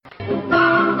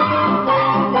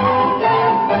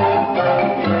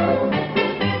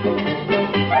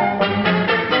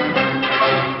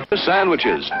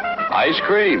sandwiches, ice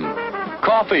cream,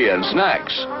 coffee and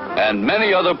snacks, and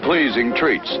many other pleasing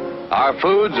treats. Our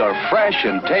foods are fresh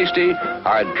and tasty,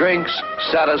 our drinks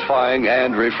satisfying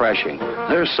and refreshing.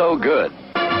 They're so good.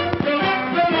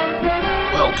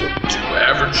 Welcome to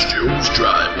Average Joe's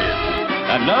Drive-In.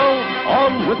 And now,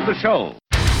 on with the show.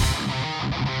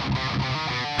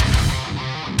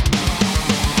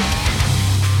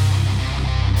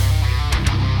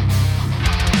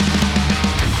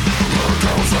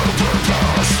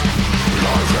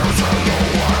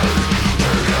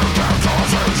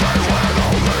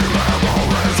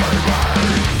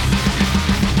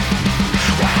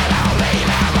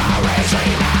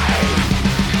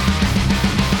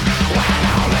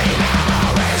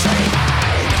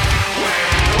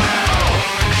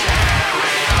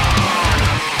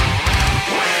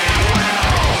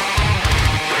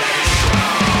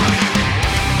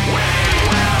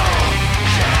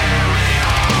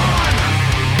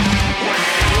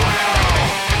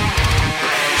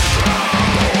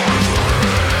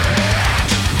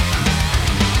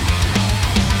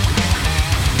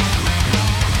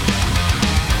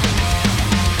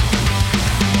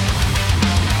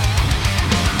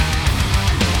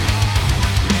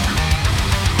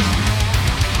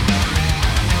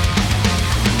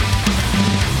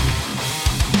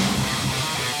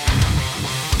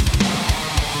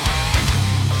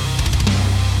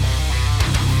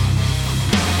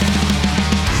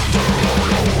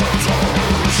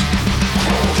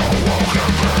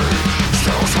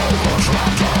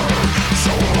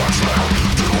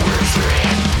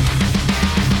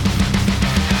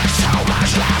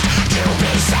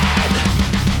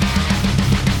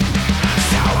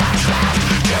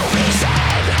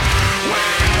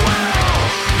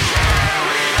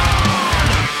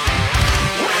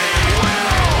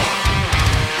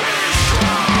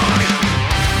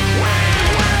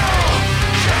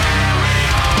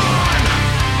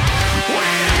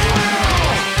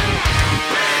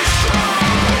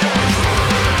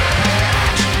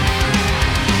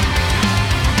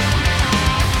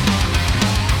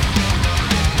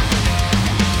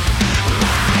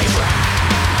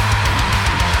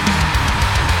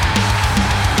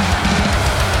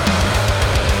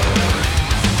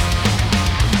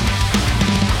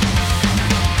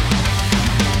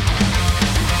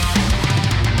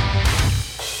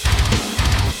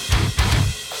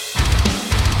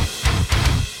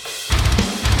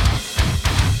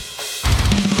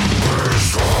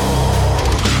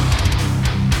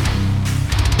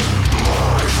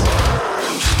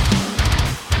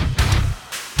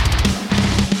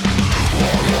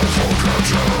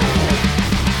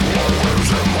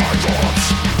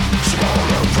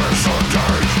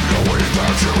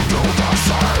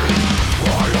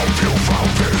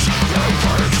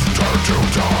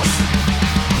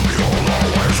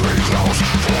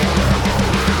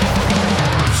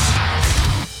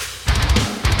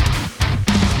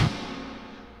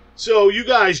 So you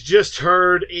guys just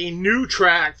heard a new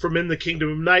track from In the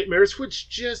Kingdom of Nightmares, which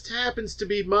just happens to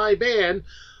be my band.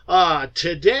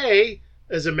 Today,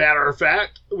 as a matter of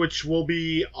fact, which will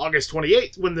be August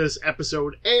 28th when this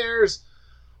episode airs,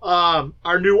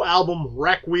 our new album,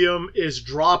 Requiem, is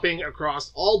dropping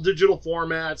across all digital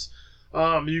formats.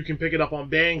 You can pick it up on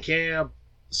Bandcamp,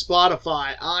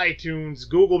 Spotify, iTunes,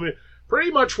 Google, pretty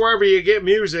much wherever you get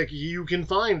music, you can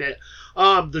find it.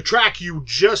 The track you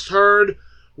just heard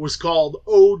was called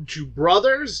Ode to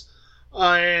Brothers,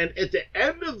 and at the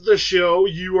end of the show,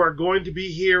 you are going to be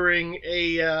hearing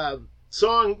a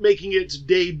song making its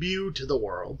debut to the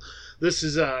world. This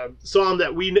is a song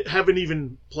that we haven't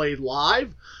even played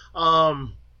live, and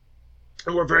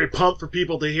we're very pumped for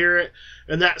people to hear it,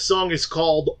 and that song is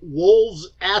called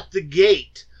Wolves at the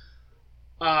Gate.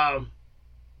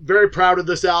 Very proud of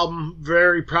this album,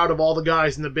 very proud of all the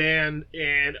guys in the band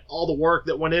and all the work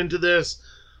that went into this.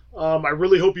 I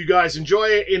really hope you guys enjoy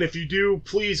it, and if you do,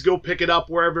 please go pick it up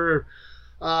wherever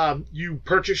you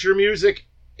purchase your music,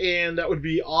 and that would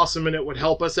be awesome, and it would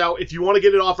help us out. If you want to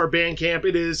get it off our Bandcamp,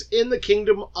 it is In the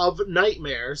Kingdom of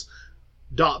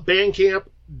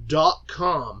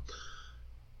Nightmares.bandcamp.com.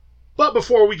 But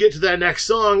before we get to that next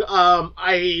song,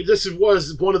 this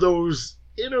was one of those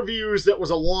interviews that was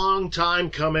a long time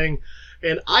coming,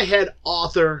 and I had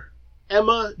author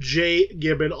Emma J.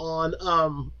 Gibbon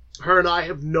on. Her and I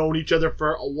have known each other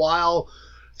for a while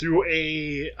through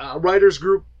a writers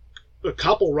group, a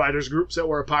couple writers groups that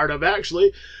we're a part of,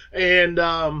 actually. And,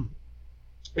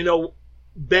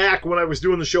 back when I was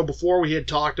doing the show before, we had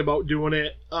talked about doing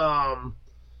it,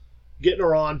 getting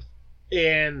her on,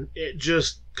 and it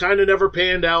just kind of never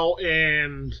panned out.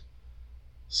 And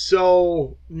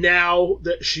So now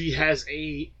that she has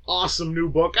a awesome new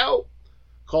book out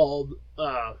called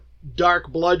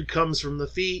Dark Blood Comes from the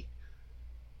Feet,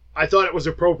 I thought it was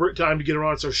appropriate time to get her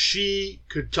on so she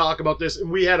could talk about this.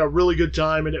 And we had a really good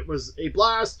time, and it was a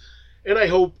blast. And I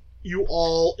hope you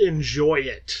all enjoy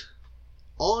it.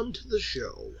 On to the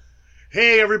show.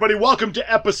 Hey, everybody. Welcome to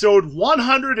episode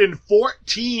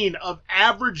 114 of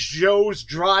Average Joe's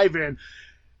Drive-In.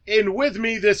 And with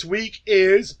me this week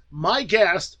is my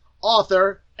guest,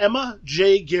 author Emma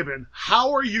J. Gibbon.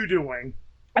 How are you doing?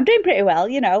 I'm doing pretty well,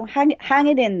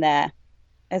 hanging in there,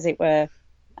 as it were.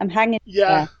 I'm hanging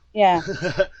Yeah. there. Yeah.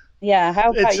 Yeah. How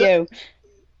about you?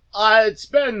 It's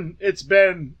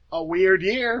been a weird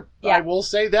year. Yeah. I will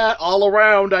say that all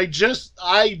around. I just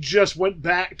went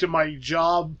back to my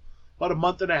job about a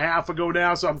month and a half ago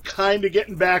now, so I'm kind of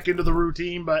getting back into the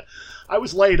routine, but I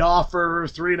was laid off for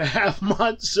 3.5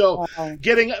 months, so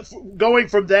going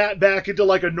from that back into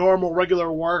like a normal regular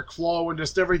workflow and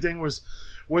just everything was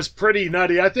pretty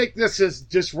nutty. I think this has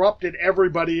disrupted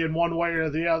everybody in one way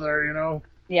or the other,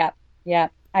 Yeah.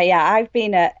 I've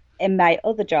been in my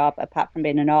other job, apart from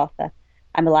being an author,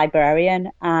 I'm a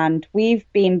librarian, and we've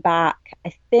been back,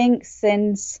 I think,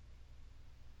 since,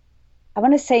 I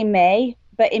want to say May,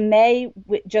 but in May,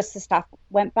 just the staff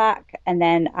went back, and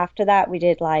then after that, we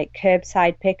did like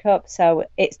curbside pickup, so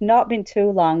it's not been too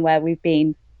long where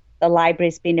the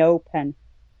library's been open.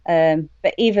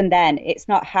 But even then, it's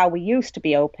not how we used to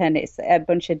be open. It's a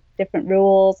bunch of different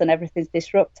rules, and everything's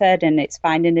disrupted, and it's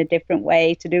finding a different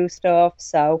way to do stuff.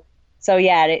 So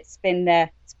yeah, it's been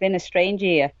a strange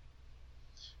year.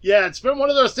 Yeah, it's been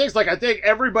one of those things. Like, I think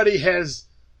everybody has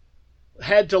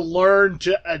had to learn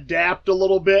to adapt a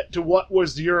little bit to what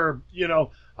was your,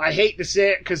 I hate to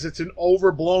say it because it's an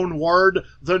overblown word,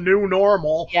 the new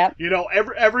normal. Yep.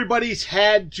 Everybody's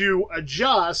had to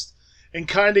adjust and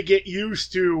kind of get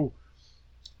used to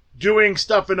doing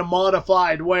stuff in a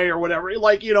modified way or whatever.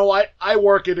 Like, I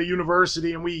work at a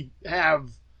university and we have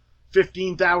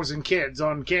 15,000 kids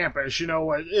on campus.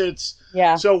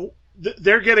 Yeah. So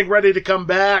they're getting ready to come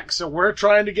back. So we're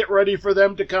trying to get ready for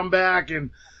them to come back.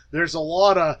 And there's a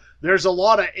lot of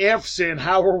ifs in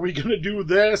how are we going to do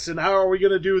this and how are we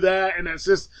going to do that. And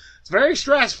it's very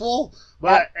stressful,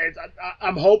 but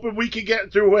I'm hoping we can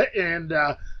get through it and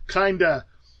kind of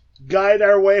guide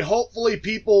our way. Hopefully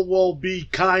people will be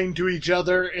kind to each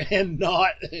other and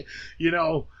not,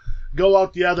 go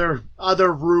out the other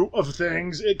route of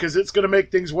things, because it's going to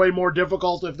make things way more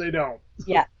difficult if they don't.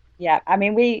 Yeah. I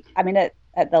mean, at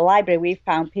the library, we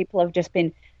found people have just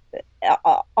been,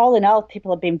 all in all,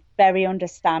 people have been very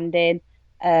understanding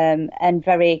and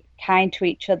very kind to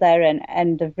each other,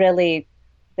 and they've really,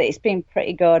 it's been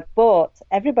pretty good. But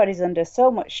everybody's under so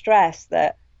much stress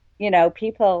that,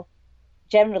 people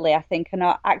generally, I think, are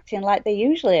not acting like they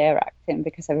usually are acting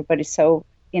because everybody's so,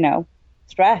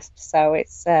 stressed. So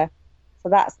it's so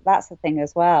that's the thing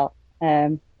as well.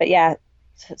 But yeah,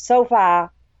 so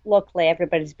far, luckily,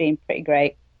 everybody's been pretty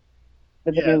great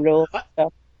with the new rules and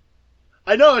stuff.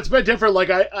 I know it's been different.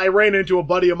 Like I ran into a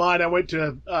buddy of mine I went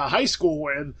to high school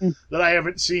with that I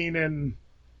haven't seen in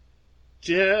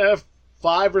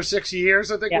 5 or 6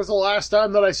 years, I think was the last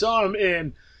time that I saw him.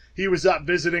 And he was up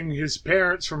visiting his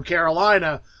parents from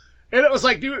Carolina. And it was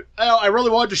like, dude, I really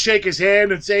wanted to shake his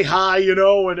hand and say hi,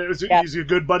 and he's a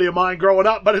good buddy of mine growing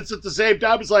up. But it's at the same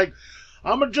time, it's like,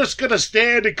 I'm just going to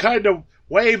stand and kind of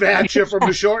wave at you from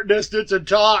a short distance and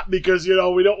talk because, we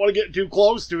don't want to get too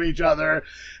close to each other.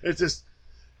 It's just,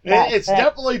 it's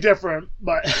definitely different,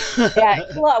 but. Yeah,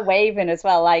 it's a lot of waving as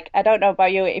well. Like, I don't know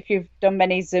about you if you've done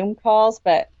many Zoom calls,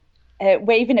 but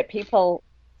waving at people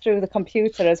through the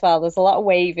computer as well. There's a lot of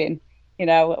waving.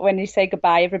 When you say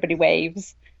goodbye, everybody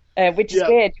waves, which is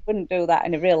weird. You wouldn't do that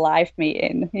in a real life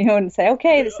meeting. You wouldn't say,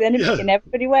 okay, this is the end of the meeting,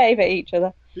 everybody wave at each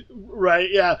other. Right,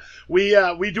 yeah.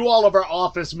 We do all of our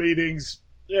office meetings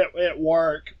at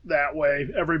work that way.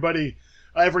 Everybody,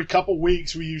 every couple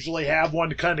weeks, we usually have one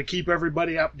to kind of keep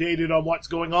everybody updated on what's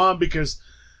going on because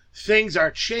things are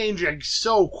changing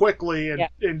so quickly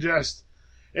and just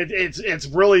it's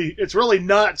really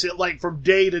nuts. Like from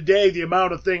day to day, the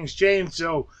amount of things change.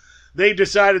 So they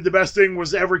decided the best thing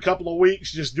was every couple of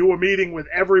weeks just do a meeting with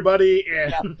everybody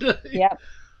and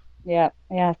Yeah,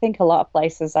 I think a lot of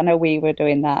places, I know we were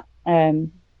doing that.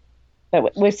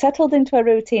 But we've settled into a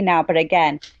routine now. But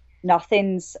again,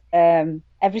 nothing's,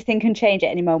 everything can change at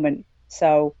any moment.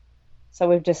 So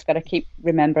we've just got to keep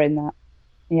remembering that.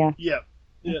 Yeah.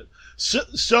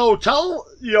 So tell,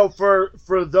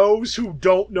 for those who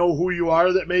don't know who you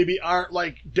are, that maybe aren't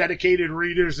like dedicated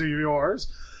readers of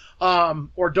yours,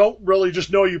 or don't really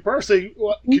just know you personally,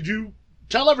 could you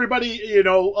tell everybody, you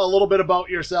know, a little bit about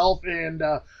yourself and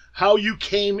how you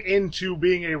came into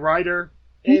being a writer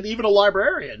and even a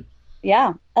librarian.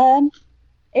 Yeah.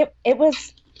 It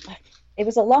was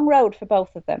a long road for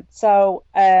both of them. So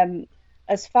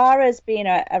as far as being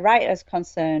a writer is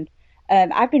concerned,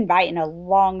 I've been writing a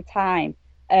long time.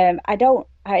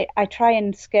 I try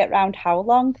and skirt around how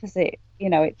long because it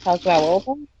tells you how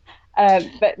old I am.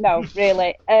 But no,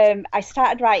 really. I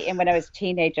started writing when I was a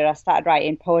teenager. I started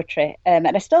writing poetry, and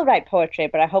I still write poetry,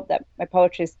 but I hope that my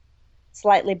poetry is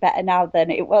slightly better now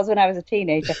than it was when I was a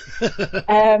teenager.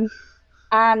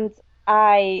 And so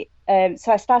I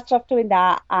started off doing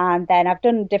that, and then I've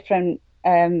done different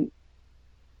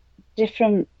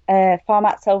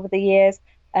formats over the years.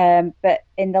 But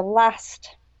in the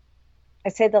last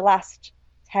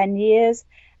 10 years,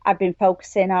 I've been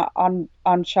focusing on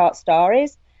short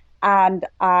stories, and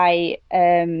I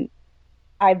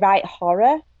write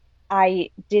horror. I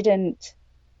didn't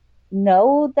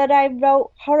know that I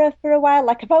wrote horror for a while.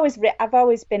 Like I've always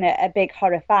been a big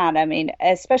horror fan. I mean,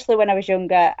 especially when I was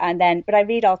younger, but I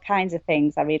read all kinds of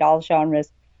things. I read all genres,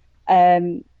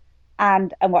 and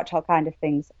watch all kinds of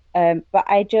things. But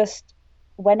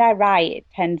when I write, it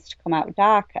tends to come out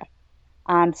darker,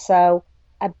 and so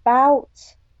and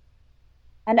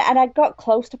I got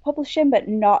close to publishing, but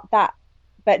not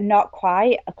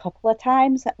quite a couple of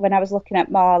times when I was looking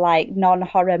at more like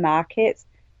non-horror markets.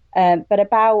 But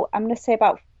I'm going to say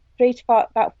about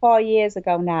 4 years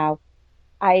ago now,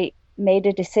 I made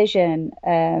a decision.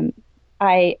 I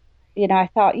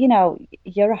thought,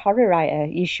 you're a horror writer.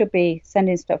 You should be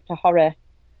sending stuff to horror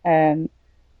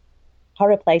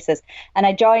places. And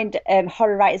I joined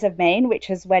Horror Writers of Maine,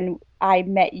 which is when I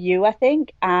met you, I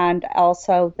think, and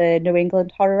also the New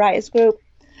England Horror Writers Group.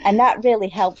 And that really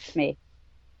helped me.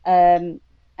 And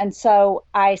so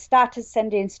I started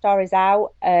sending stories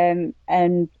out, and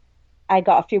I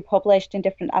got a few published in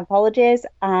different anthologies.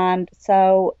 And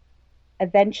so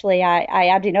eventually I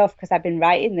had enough, because I've been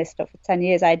writing this stuff for 10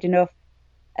 years. I had enough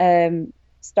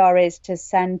stories to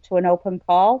send to an open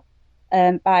call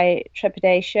by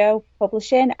Trepidation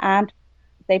Publishing, and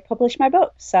they published my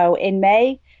book. So in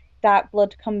May, Dark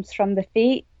Blood Comes from the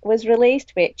Feet was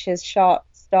released, which is short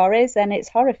stories, and it's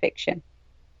horror fiction.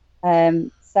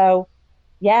 So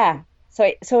in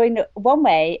one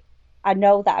way, I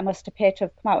know that I must appear to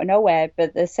have come out of nowhere, but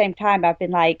at the same time, I've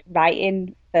been like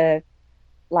writing for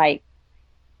like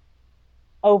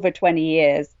over 20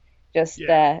 years,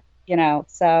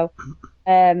 so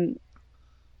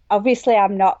obviously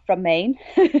I'm not from Maine.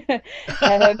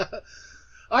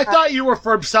 I thought you were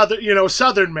from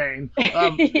southern Maine.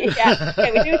 Yeah,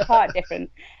 we do talk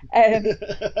different. I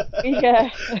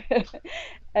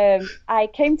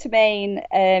came to Maine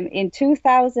in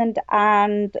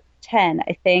 2010,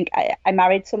 I think. I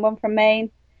married someone from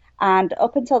Maine, and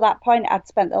up until that point, I'd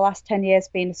spent the last 10 years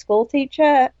being a school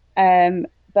teacher.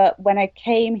 But when I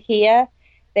came here,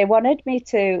 they wanted me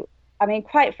to,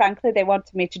 quite frankly, they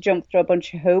wanted me to jump through a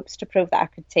bunch of hoops to prove that I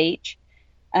could teach.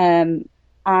 And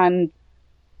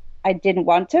I didn't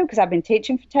want to, because I've been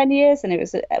teaching for 10 years, and it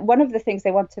was one of the things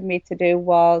they wanted me to do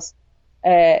was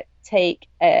take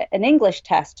an English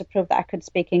test to prove that I could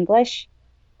speak English.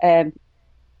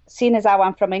 Seeing as how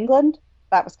I'm from England,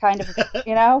 that was kind of,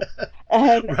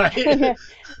 Right.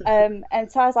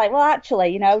 And so I was like, well,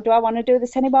 actually, do I want to do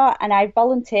this anymore? And I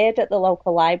volunteered at the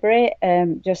local library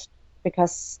just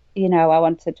because, I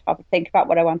wanted to think about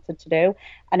what I wanted to do,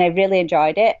 and I really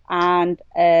enjoyed it. And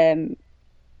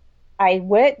I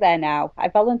work there now. I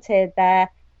volunteered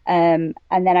there, and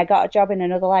then I got a job in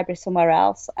another library somewhere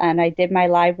else, and I did my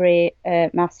library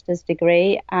master's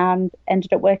degree and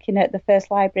ended up working at the first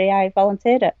library I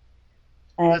volunteered at.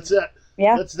 That's it.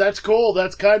 Yeah, that's cool.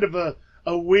 That's kind of a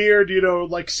weird,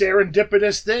 like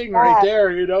serendipitous thing right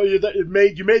there. You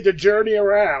made the journey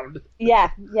around. Yeah,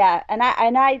 and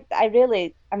I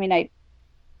really, I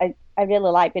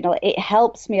really like being. It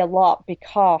helps me a lot,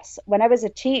 because when I was a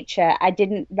teacher, I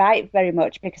didn't write very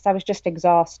much because I was just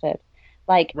exhausted.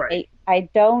 Like, right. I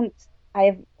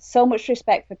have so much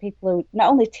respect for people who not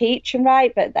only teach and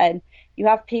write, but then you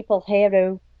have people here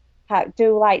who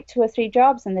do like 2 or 3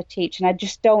 jobs and they teach, and I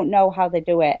just don't know how they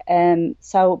do it.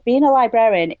 So being a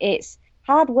librarian, it's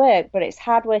hard work, but it's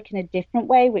hard work in a different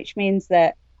way, which means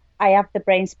that I have the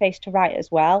brain space to write as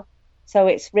well. So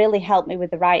it's really helped me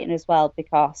with the writing as well,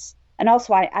 and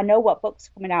also I know what books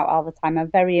are coming out all the time. I'm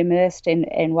very immersed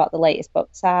in what the latest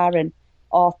books are and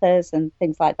authors and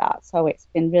things like that. So it's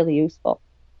been really useful.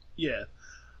 Yeah.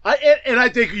 I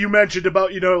think you mentioned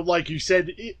about, like you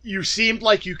said, you seemed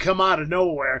like you come out of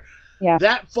nowhere. Yeah.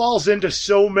 That falls into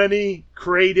so many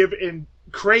creative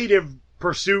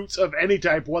pursuits of any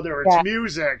type, whether it's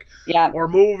music Yeah. or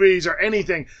movies or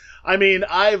anything. I mean,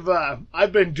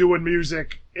 I've been doing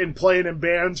music and playing in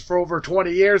bands for over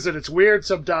 20 years, and it's weird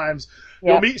sometimes.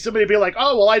 Yeah. You'll meet somebody and be like,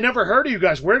 "Oh, well, I never heard of you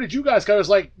guys. Where did you guys come?" I was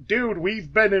like, "Dude,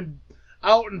 we've been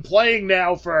out and playing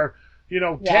now for,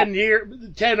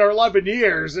 10 or 11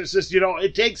 years. It's just,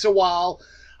 it takes a while."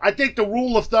 I think the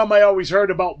rule of thumb I always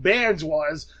heard about bands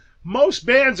was most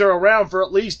bands are around for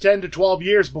at least 10 to 12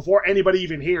 years before anybody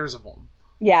even hears of them.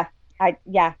 Yeah,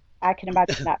 I can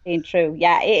imagine that being true.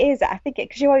 Yeah, it is. I think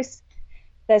because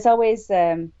there's always,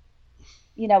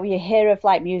 you hear of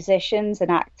like musicians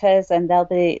and actors, and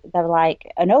they're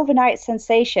like an overnight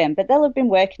sensation, but they'll have been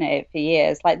working at it for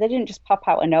years. Like they didn't just pop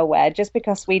out of nowhere. Just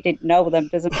because we didn't know them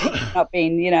doesn't mean they've not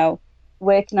been,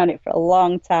 working on it for a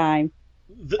long time.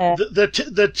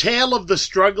 The tale of the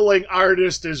struggling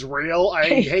artist is real. I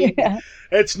hate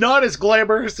it's not as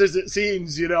glamorous as it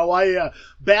seems. I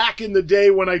back in the day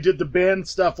when I did the band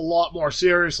stuff a lot more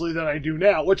seriously than I do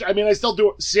now, which I mean I still do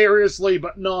it seriously,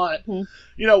 but not.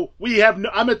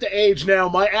 I'm at the age now.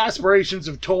 My aspirations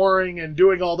of touring and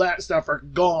doing all that stuff are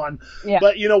gone. Yeah.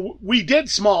 But we did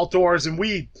small tours, and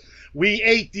we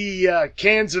ate the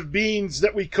cans of beans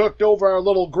that we cooked over our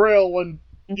little grill and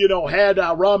had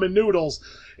ramen noodles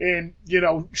and,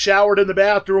 showered in the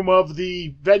bathroom of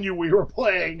the venue we were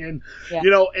playing. And,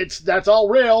 that's all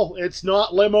real. It's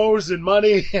not limos and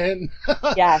money and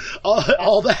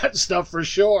all that stuff for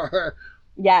sure.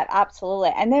 Yeah,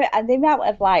 absolutely. And the amount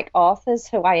of like authors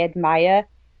who I admire,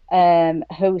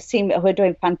 who are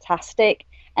doing fantastic.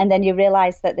 And then you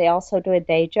realize that they also do a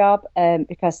day job,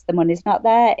 because the money's not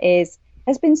there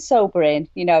has been sobering.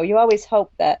 You always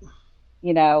hope that,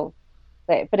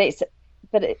 but it's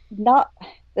not.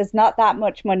 There's not that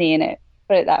much money in it.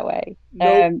 Put it that way.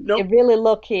 Nope. You're really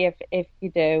lucky if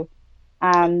you do,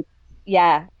 and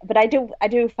But I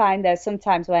do find that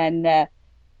sometimes when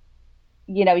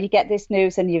you get this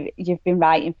news and you've been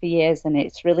writing for years and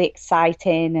it's really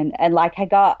exciting and like I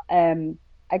got a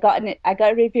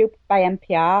review by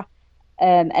NPR,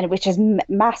 and which is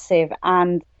massive,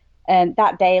 and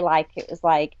that day it was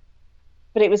like.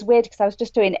 But it was weird because I was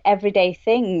just doing everyday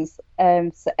things,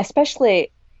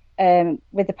 especially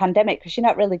with the pandemic, because you're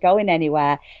not really going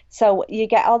anywhere. So you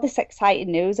get all this exciting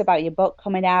news about your book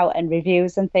coming out and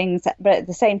reviews and things, but at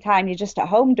the same time, you're just at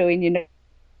home doing,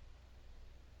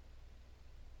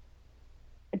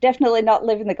 definitely not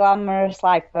living the glamorous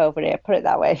life over here, put it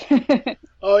that way.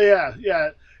 Oh, yeah.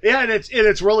 Yeah, and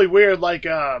it's really weird. Like,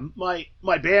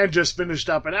 my band just finished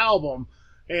up an album,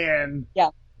 and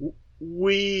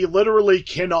we literally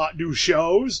cannot do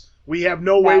shows. We have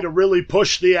no way to really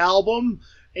push the album.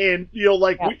 And,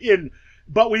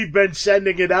 but we've been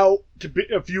sending it out to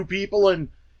a few people, and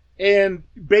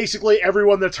basically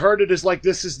everyone that's heard it is like,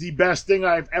 this is the best thing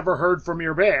I've ever heard from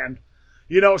your band.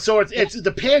 So it's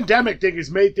the pandemic thing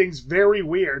has made things very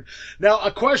weird. Now,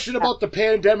 a question about the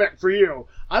pandemic for you.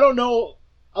 I don't know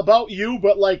about you,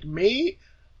 but like me,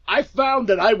 I found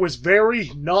that I was very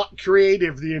not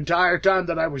creative the entire time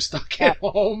that I was stuck at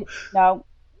home. No.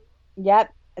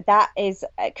 Yep. That is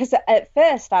because at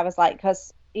first I was like, I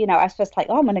was just like,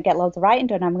 I'm going to get loads of writing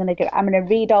done. I'm going to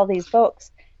read all these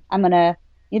books. I'm going to,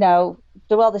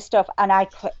 do all this stuff. And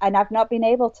I've not been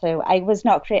able to. I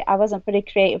wasn't very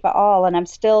creative at all. And I'm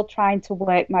still trying to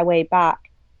work my way back.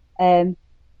 The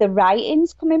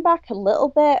writing's coming back a little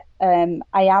bit.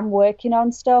 I am working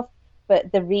on stuff.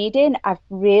 But the reading, I've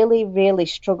really, really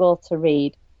struggled to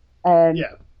read. I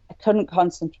couldn't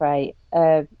concentrate.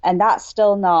 And that's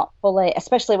still not fully,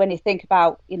 especially when you think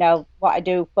about, what I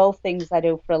do, both things I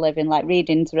do for a living, like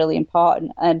reading's really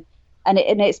important. And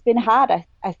it's been hard.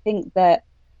 I think that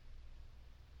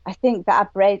our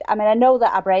brain, I know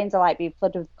that our brains are like being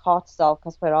flooded with cortisol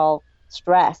because we're all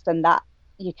stressed and that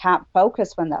you can't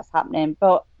focus when that's happening.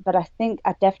 But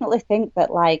I definitely think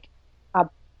that like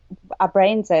our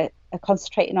brains are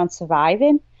concentrating on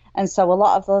surviving, and so a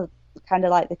lot of the kind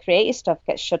of like the creative stuff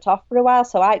gets shut off for a while.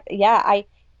 So I know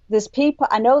there's people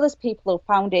who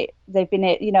found it, they've been,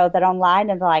 they're online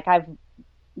and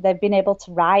they've been able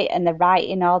to write, and they're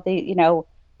writing all the,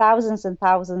 thousands and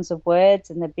thousands of words,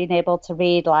 and they've been able to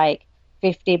read like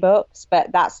 50 books,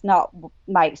 but that's not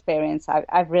my experience.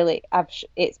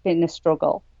 It's been a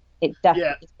struggle. It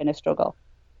definitely has been a struggle.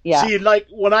 Yeah. See, like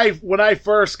when I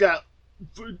first got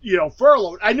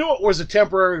furloughed, I knew it was a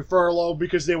temporary furlough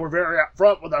because they were very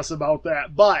upfront with us about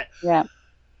that, but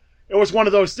it was one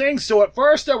of those things. So at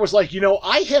first I was like,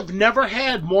 I have never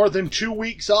had more than 2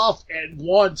 weeks off at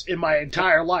once in my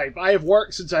entire life. I have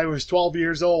worked since I was 12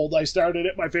 years old. I started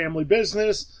at my family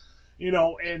business,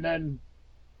 and then,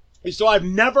 so I've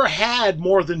never had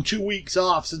more than 2 weeks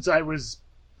off since I was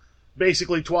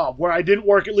basically 12, where I didn't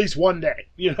work at least one day,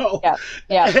 Yeah.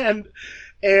 Yeah.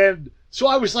 And so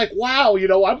I was like, wow,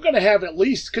 I'm going to have at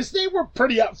least, because they were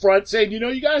pretty upfront saying,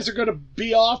 you guys are going to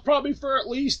be off probably for at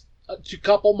least a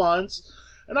couple months.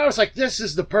 And I was like, this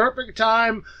is the perfect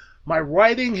time. My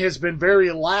writing has been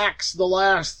very lax the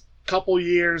last couple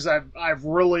years. I've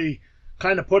really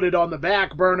kind of put it on the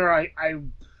back burner. I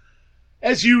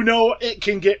as you know, it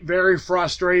can get very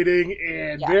frustrating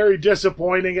and very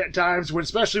disappointing at times,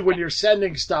 especially when you're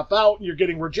sending stuff out and you're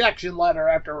getting rejection letter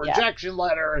after rejection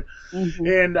letter.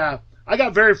 And I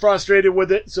got very frustrated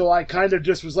with it, so I kind of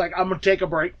just was like, I'm going to take a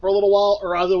break for a little while,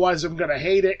 or otherwise I'm going to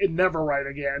hate it and never write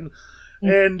again.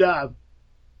 And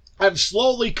I've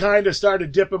slowly kind of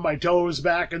started dipping my toes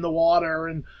back in the water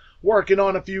and working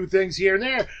on a few things here and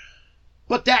there.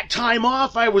 But that time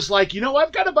off, I was like,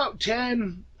 I've got about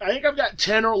 10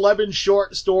 or 11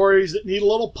 short stories that need a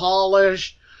little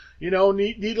polish, need a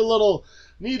little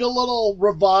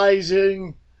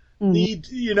revising,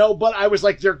 but I was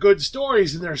like, they're good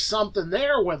stories and there's something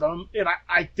there with them. And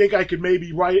I think I could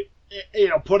maybe write,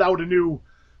 put out a new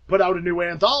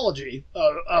anthology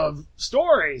of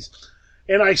stories.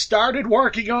 And I started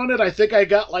working on it. I think I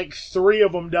got like 3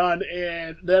 of them done.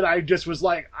 And then I just was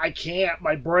like, I can't.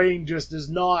 My brain just is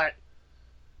not.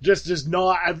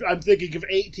 I'm thinking of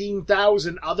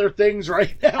 18,000 other things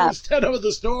right now instead of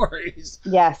the stories.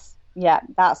 Yes. Yeah.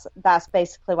 That's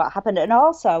basically what happened. And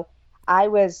also, I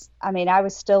was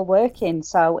still working.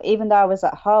 So even though I was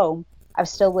at home, I was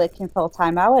still working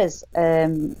full-time hours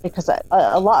because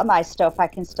a lot of my stuff I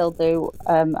can still do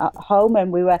at home.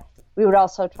 And we were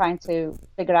also trying to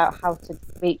figure out how to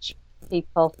reach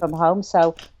people from home.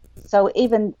 So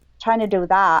even trying to do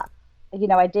that, a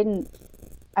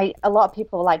lot of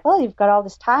people were like, well, you've got all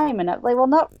this time. And I'm like, well,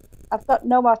 no, I've got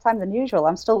no more time than usual.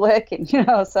 I'm still working,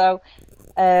 so,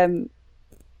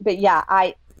 but yeah,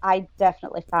 I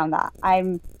definitely found that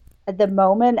at the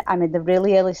moment, I'm in the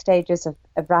really early stages of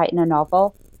writing a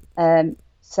novel.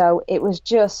 So it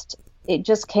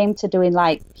just came to doing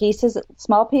like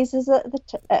small pieces at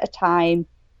a time,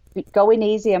 going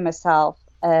easy on myself.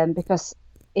 Because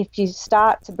if you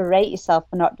start to berate yourself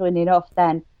for not doing enough,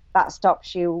 then that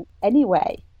stops you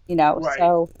anyway, Right.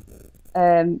 So,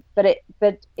 but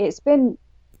it's been.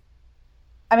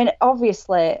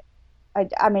 Obviously,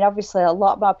 obviously, a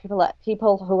lot more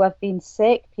people who have been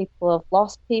sick, people who have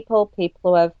lost people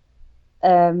who have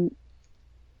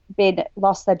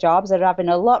lost their jobs are having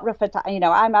a lot rougher time.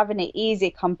 I'm having it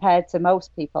easy compared to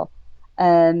most people.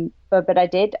 But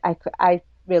I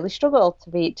really struggled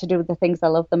to do the things I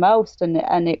love the most, and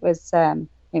it was a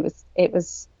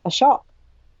shock,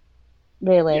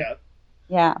 really.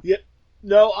 Yeah.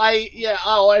 No,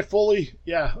 I fully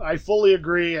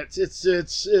agree. It's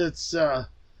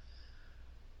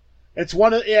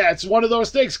one of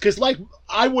those things, because like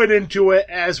I went into it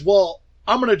as, well,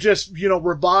 I'm going to just,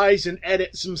 revise and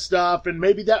edit some stuff, and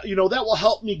maybe that, that will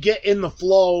help me get in the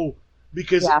flow,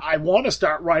 because I want to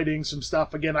start writing some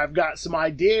stuff again. I've got some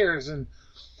ideas, and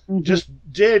just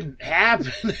didn't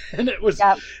happen. And it's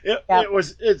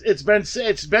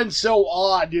been so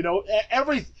odd,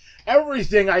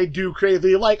 everything I do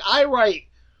creatively. Like I write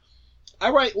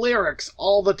lyrics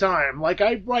all the time. Like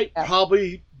I write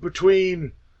probably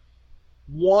between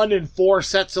 1 and 4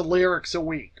 sets of lyrics a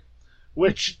week,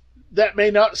 which that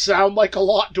may not sound like a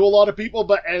lot to a lot of people,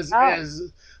 but as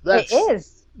that's it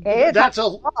is. That's a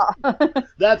lot.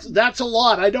 that's a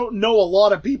lot. I don't know a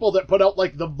lot of people that put out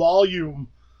like the volume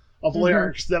of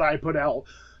lyrics that I put out.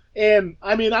 And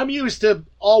I'm used to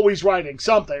always writing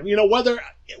something, whether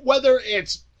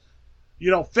it's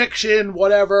fiction,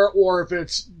 whatever, or if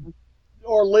it's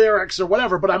or lyrics or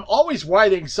whatever, but I'm always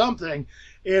writing something.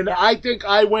 And I think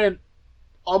I went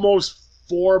almost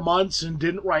 4 months and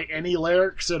didn't write any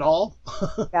lyrics at all.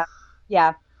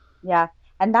 Yeah.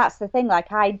 And that's the thing.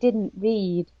 Like I didn't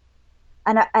read,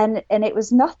 and it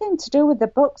was nothing to do with the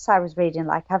books I was reading.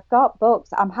 Like I've got books.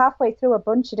 I'm halfway through a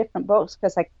bunch of different books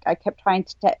because I kept trying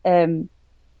to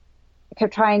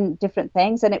kept trying different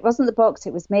things, and it wasn't the books.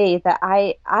 It was me that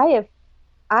I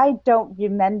don't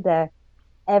remember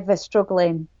ever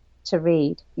struggling to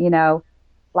read.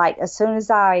 Like as soon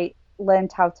as I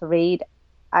learned how to read,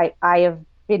 I have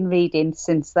been reading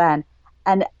since then.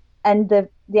 And the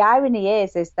irony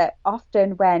is that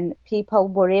often when people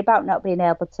worry about not being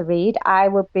able to read, I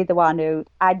would be the one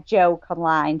I'd joke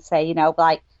online, say,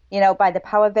 by the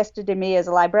power vested in me as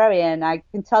a librarian, I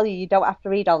can tell you don't have to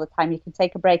read all the time. You can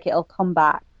take a break, it'll come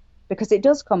back. Because it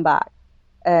does come back.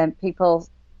 People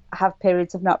have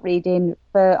periods of not reading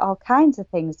for all kinds of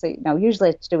things,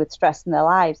 usually to do with stress in their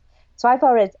lives. So I've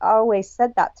always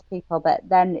said that to people, but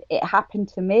then it happened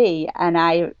to me, and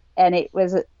I and it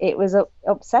was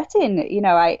upsetting. You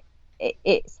know,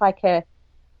 it's like an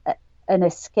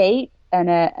escape and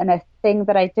a thing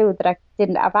that I do that I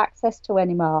didn't have access to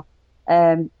anymore.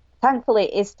 Thankfully,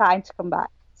 it is starting to come back.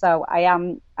 So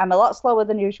I'm a lot slower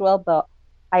than usual, but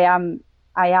I am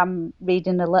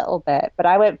reading a little bit. But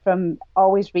I went from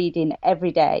always reading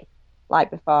every day,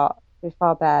 like before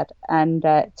bed, and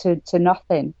to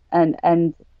nothing,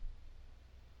 and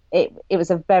it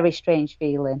was a very strange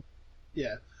feeling.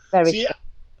 Yeah. Very. See,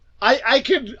 I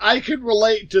could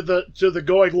relate to the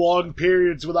going long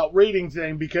periods without reading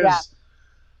thing, because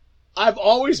I've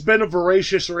always been a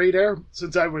voracious reader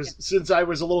since I was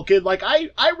a little kid. Like I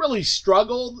really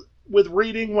struggled with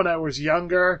reading when I was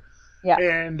younger. Yeah.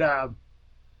 And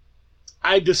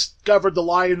I discovered The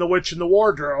Lion, the Witch, and the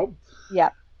Wardrobe. Yeah.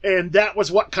 And that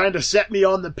was what kind of set me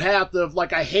on the path of,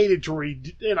 like, I hated to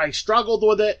read, and I struggled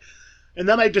with it. And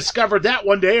then I discovered that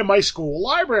one day in my school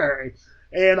library.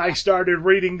 And I started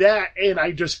reading that, and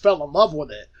I just fell in love with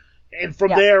it. And from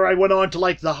there, I went on to,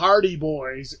 like, the Hardy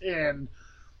Boys. And,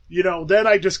 you know, then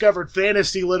I discovered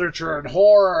fantasy literature and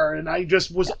horror. And I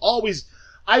just was always,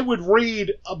 I would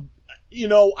read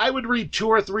 2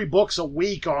 or 3 books a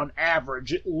week on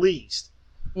average, at least.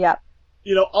 Yeah.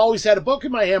 You know, always had a book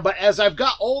in my hand. But as I've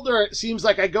got older, it seems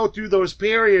like I go through those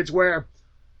periods where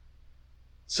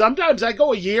sometimes I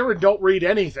go a year and don't read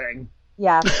anything.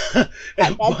 Yeah.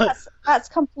 That's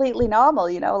completely normal,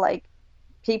 you know, like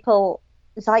people,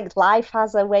 it's like life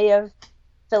has a way of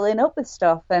filling up with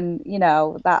stuff, and, you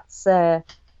know, that's how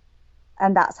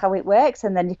it works,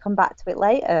 and then you come back to it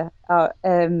later. I've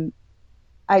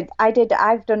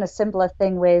done a similar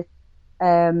thing with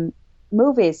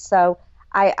movies. So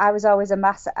I was always a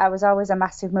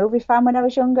massive movie fan when I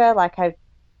was younger. Like I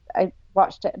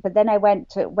watched it, but then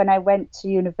when I went to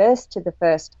university the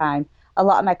first time, a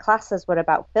lot of my classes were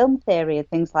about film theory and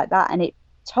things like that, and it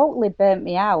totally burnt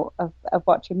me out of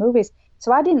watching movies.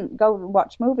 So I didn't go and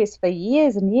watch movies for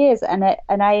years and years, and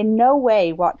I in no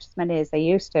way watched as many as I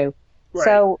used to. Right.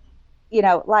 So, you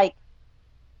know, like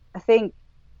I think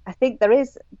there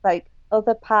is like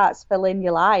other parts fill in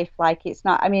your life. Like it's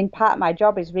not, I mean, part of my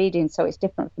job is reading, so it's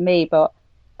different for me, but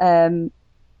yeah,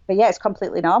 it's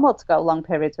completely normal to go long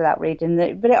periods without reading,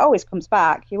 but it always comes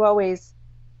back.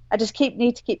 I just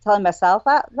need to keep telling myself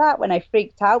that when I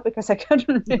freaked out because I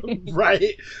couldn't read.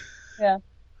 Right. Yeah.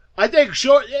 I think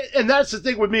and that's the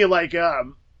thing with me, like,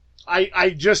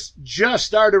 I just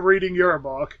started reading your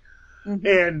book,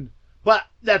 but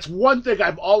that's one thing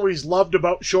I've always loved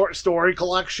about short story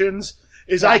collections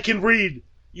is I can read,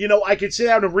 you know, I can sit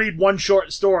down and read one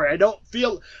short story.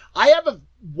 I have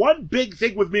one big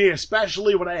thing with me,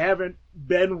 especially when I haven't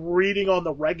been reading on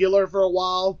the regular for a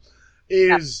while,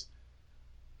 is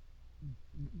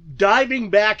diving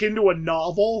back into a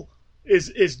novel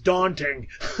is daunting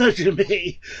to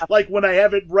me. Like when I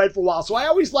haven't read for a while. So I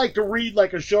always like to read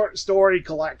like a short story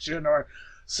collection or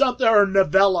something, or a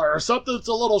novella or something that's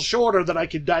a little shorter that I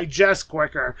can digest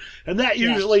quicker. And that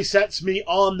usually sets me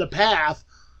on the path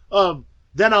of,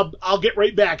 then I'll get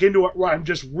right back into it where I'm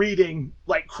just reading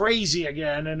like crazy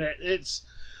again. And it's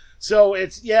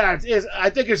I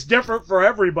think it's different for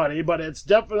everybody, but it's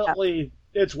definitely,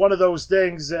 it's one of those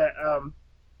things that,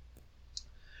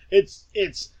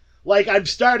 it's like I'm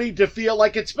starting to feel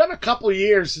like it's been a couple of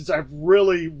years since I've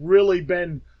really, really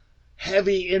been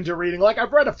heavy into reading. Like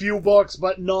I've read a few books,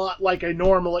 but not like I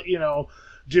normally, you know,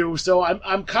 do. So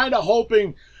I'm kind of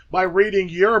hoping by reading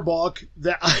your book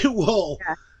that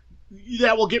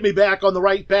that will get me back on the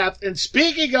right path. And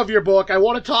speaking of your book, I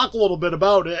want to talk a little bit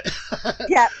about it.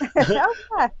 Yeah.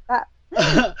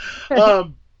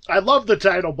 I love the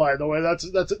title, by the way.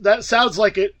 That sounds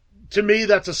like it. To me,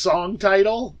 that's a song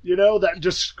title, you know, that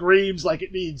just screams like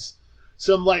it needs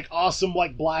some like awesome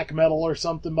like black metal or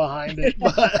something behind it.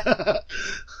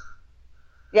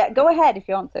 Yeah, go ahead if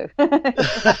you want to.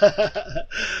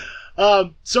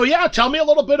 So yeah, tell me a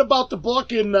little bit about the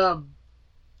book, and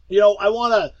you know,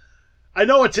 I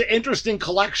know it's an interesting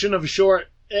collection of short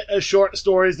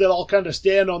stories that all kind of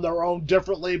stand on their own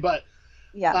differently, but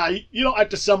you don't have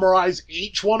to summarize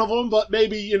each one of them, but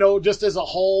maybe, you know, just as a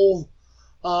whole.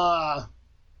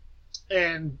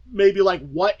 And maybe like,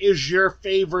 what is your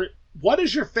favorite?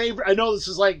 I know this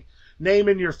is like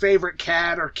naming your favorite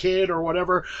cat or kid or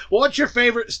whatever. What's your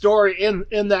favorite story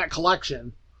in that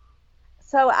collection?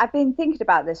 So I've been thinking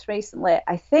about this recently.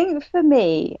 I think for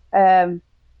me, I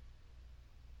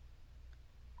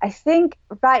think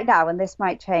right now, and this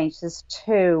might change, there's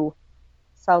 2.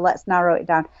 So let's narrow it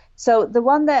down. So the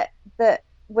one that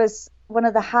was one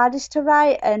of the hardest to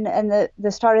write, and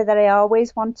the story that I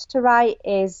always wanted to write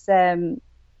is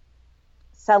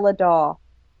Cellar Door.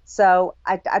 So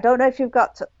I don't know if you've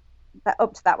got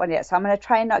up to that one yet. So I'm going to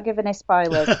try and not give any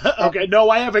spoilers. Okay, no,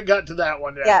 I haven't got to that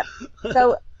one yet. Yeah.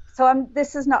 So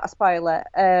this is not a spoiler.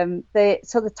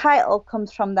 The title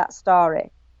comes from that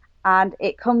story, and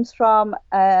it comes from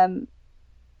the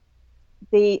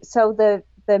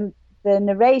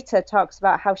narrator talks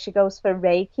about how she goes for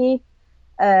Reiki,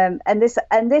 and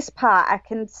this part I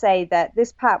can say that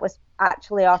this part was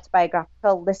actually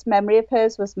autobiographical. This memory of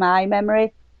hers was my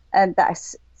memory, and that I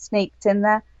sneaked in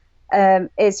there.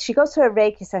 Is she goes to a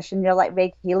Reiki session, like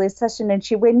Reiki healing session, and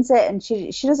she wins it, and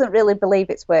she doesn't really believe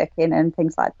it's working and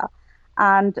things like that.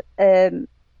 And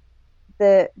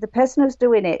the person who's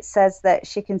doing it says that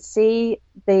she can see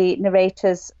the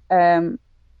narrator's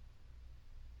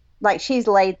like she's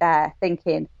laid there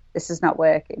thinking, this is not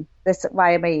working.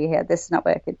 Why am I here? This is not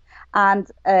working. And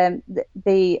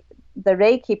the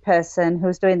Reiki person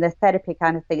who's doing the therapy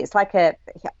kind of thing, it's like a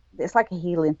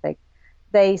healing thing.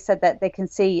 They said that they can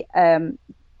see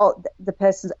the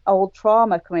person's old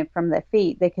trauma coming from their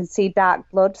feet. They can see dark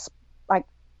blood like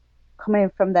coming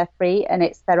from their feet, and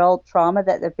it's their old trauma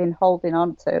that they've been holding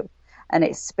on to, and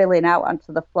it's spilling out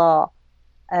onto the floor.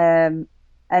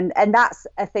 And that's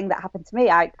a thing that happened to me.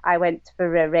 I went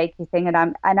for a Reiki thing, and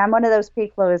I'm one of those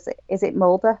people who is it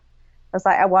Mulder? I was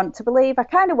like, I want to believe. I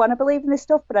kind of want to believe in this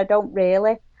stuff, but I don't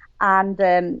really. And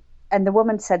the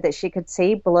woman said that she could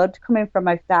see blood coming from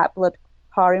my dark blood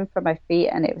pouring from my feet,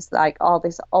 and it was like all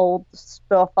this old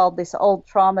stuff, all this old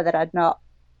trauma that I'd not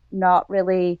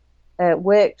really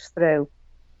worked through.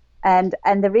 And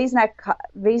the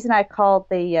reason I called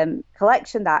the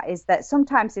collection that is that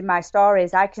sometimes in my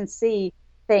stories I can see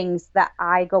things that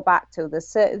I go back to. There's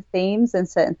certain themes and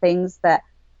certain things that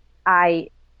I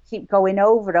keep going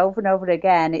over and over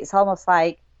again. It's almost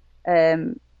like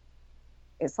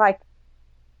it's like,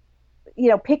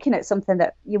 picking at something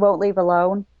that you won't leave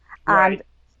alone. Right.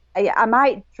 And I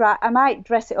might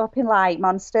dress it up in like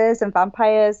monsters and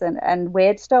vampires and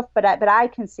weird stuff, but I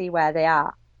can see where they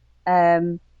are.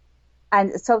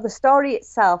 And so the story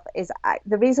itself is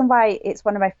the reason why it's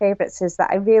one of my favorites is that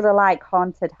I really like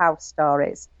haunted house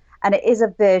stories, and it is a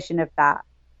version of that.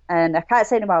 And I can't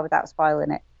say any more without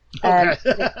spoiling it. Okay.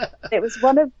 It was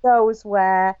one of those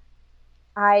where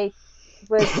I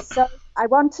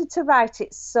wanted to write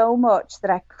it so much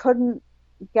that I couldn't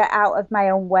get out of my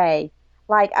own way.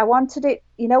 Like I wanted it,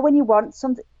 when you want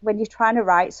something, when you're trying to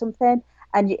write something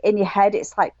and in your head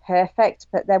it's like perfect,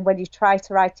 but then when you try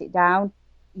to write it down,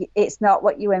 it's not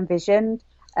what you envisioned.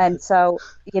 And so,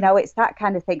 it's that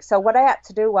kind of thing. So what I had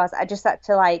to do was I just had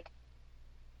to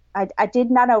I did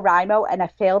NaNoWriMo and I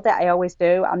failed it. I always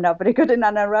do. I'm not very good at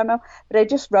NaNoWriMo, but I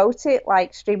just wrote it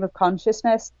like stream of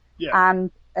consciousness. Yeah.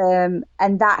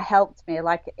 And that helped me.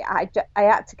 Like I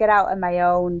had to get out of my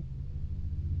own,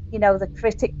 the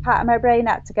critic part of my brain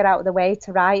had to get out of the way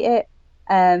to write it.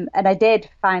 And I did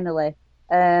finally.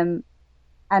 And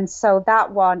so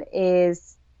that one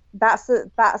that's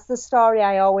the story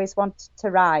I always wanted to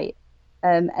write.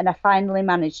 And I finally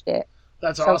managed it.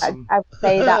 That's so awesome. I would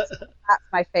say that's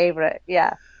my favorite.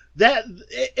 Yeah. And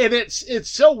it's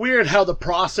so weird how the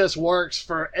process works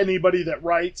for anybody that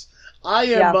writes. I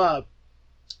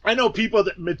know people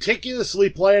that meticulously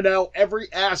plan out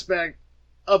every aspect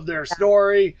of their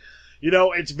story.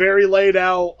 It's very laid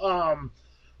out.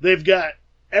 They've got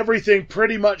everything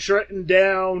pretty much written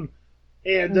down,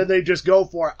 and then they just go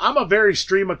for it. I'm a very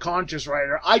stream of conscious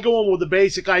writer. I go in with a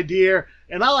basic idea,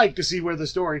 and I like to see where the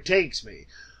story takes me.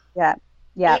 Yeah.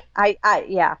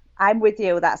 I'm with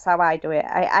you. That's how I do it.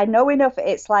 I know enough.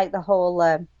 It's like the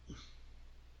whole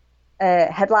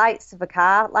headlights of a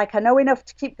car. Like I know enough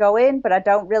to keep going, but I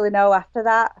don't really know after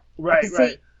that. Right.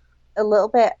 A little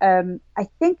bit. I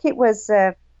think it was.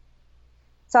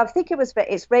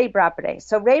 It's Ray Bradbury.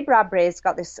 So Ray Bradbury's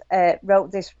got this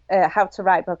wrote this how to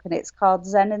write book, and it's called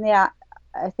Zen in the Art.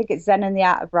 I think it's Zen in the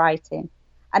Art of Writing,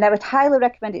 and I would highly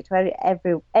recommend it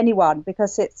to anyone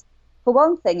because it's, for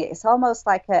one thing, it's almost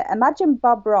like imagine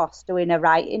Bob Ross doing a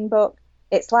writing book.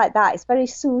 It's like that. It's very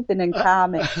soothing and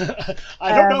calming.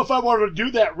 I don't know if I wanted to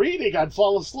do that reading. I'd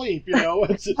fall asleep,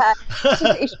 It's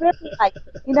really like,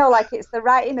 like it's the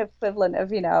writing equivalent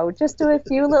of, just do a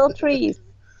few little trees.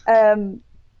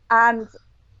 And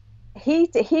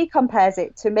he compares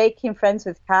it to making friends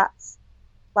with cats.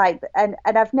 And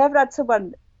I've never had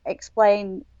someone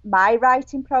explain my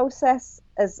writing process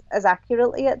as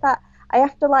accurately at that. I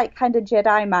have to kind of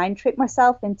Jedi mind trick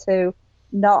myself into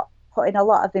not putting a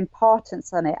lot of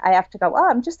importance on it. I have to go,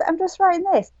 I'm just writing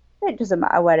this. It doesn't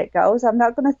matter where it goes. I'm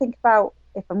not going to think about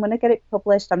if I'm going to get it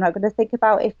published. I'm not going to think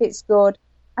about if it's good.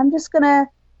 I'm just going to,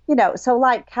 so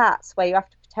like cats, where you have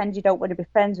to pretend you don't want to be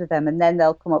friends with them, and then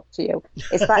they'll come up to you.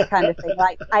 It's that kind of thing.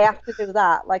 Like, I have to do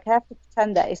that. Like, I have to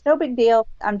pretend that it's no big deal.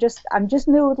 I'm just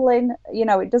noodling. You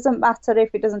know, it doesn't matter if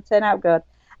it doesn't turn out good.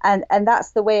 And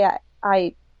that's the way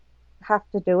I have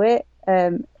to do it.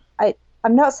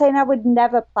 I'm not saying I would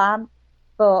never plan,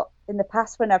 but in the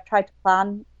past when I've tried to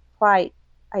plan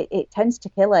it tends to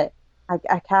kill it.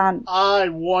 I can't. I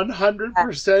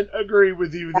 100% agree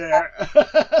with you there.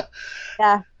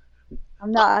 Yeah.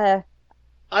 I'm not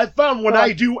I found when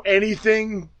I do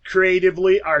anything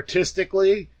creatively,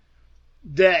 artistically,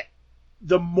 that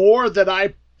the more that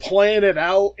I plan it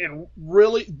out and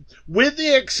really, with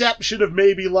the exception of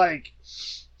maybe like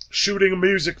shooting a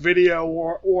music video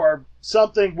or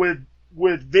something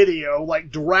with video,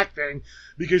 like directing,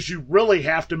 because you really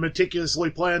have to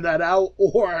meticulously plan that out,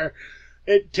 or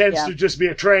it tends to just be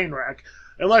a train wreck.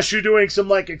 Unless you're doing some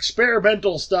like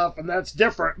experimental stuff, and that's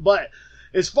different. But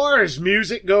as far as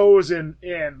music goes and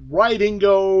writing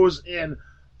goes, and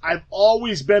I've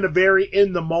always been a very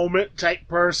in the moment type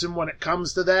person when it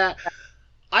comes to that.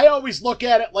 I always look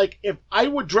at it like, if I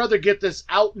would rather get this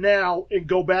out now and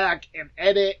go back and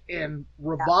edit and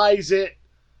revise it,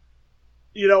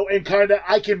 you know, and kind of,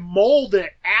 I can mold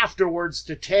it afterwards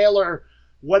to tailor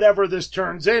whatever this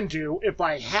turns into if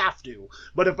I have to.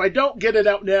 But if I don't get it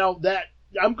out now, that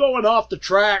I'm going off the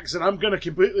tracks and I'm going to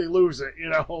completely lose it, you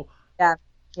know?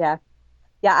 Yeah.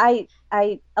 I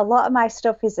a lot of my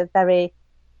stuff is it's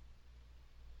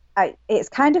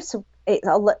kind of,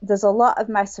 there's a lot of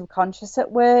my subconscious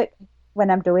at work when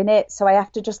I'm doing it. So I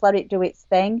have to just let it do its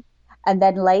thing. And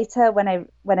then later when I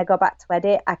go back to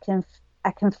edit, I can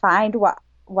find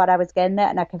what I was getting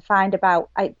at, and I can find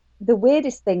the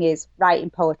weirdest thing is writing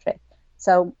poetry.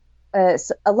 So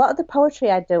a lot of the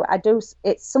poetry I do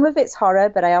some of it's horror,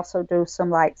 but I also do some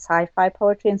like sci-fi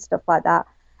poetry and stuff like that.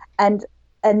 And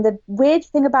the weird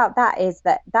thing about that is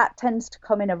that tends to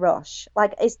come in a rush.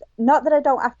 Like, it's not that I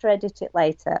don't have to edit it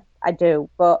later. I do,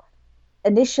 but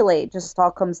initially it just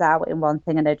all comes out in one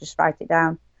thing and I just write it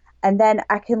down. And then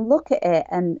I can look at it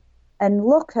and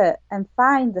look at and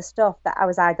find the stuff that I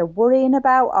was either worrying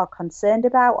about or concerned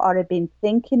about or had been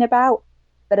thinking about,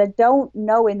 but I don't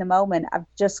know in the moment. I've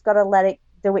just got to let it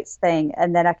do its thing,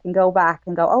 and then I can go back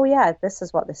and go, oh yeah, this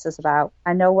is what this is about.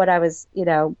 I know what I was, you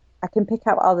know, I can pick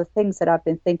out all the things that I've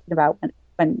been thinking about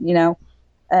when you know,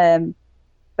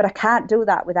 but I can't do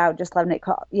that without just letting it,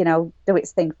 you know, do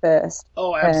its thing first.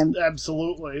 Oh,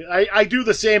 absolutely. I do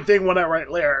the same thing when I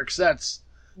write lyrics.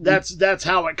 That's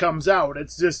how it comes out.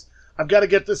 It's just, I've got to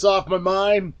get this off my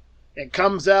mind. It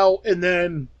comes out, and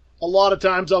then a lot of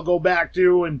times I'll go back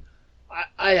to, and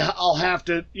I'll have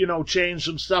to, you know, change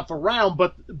some stuff around,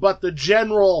 but the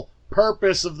general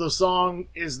purpose of the song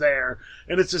is there.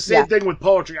 And it's the same thing with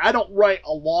poetry. I don't write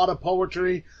a lot of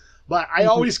poetry, but I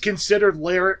always considered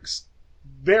lyrics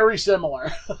very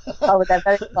similar. Oh, they're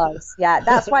very close. Yeah,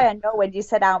 that's why I know when you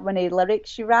said how many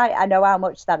lyrics you write, I know how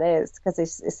much that is, because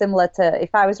it's similar to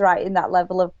if I was writing that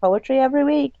level of poetry every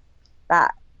week. I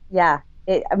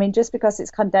mean, just because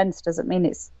it's condensed doesn't mean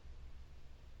it's,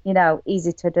 you know,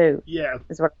 easy to do. Yeah.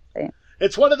 Is what I'm saying.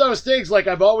 It's one of those things, like,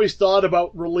 I've always thought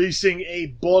about releasing a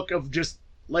book of just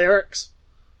lyrics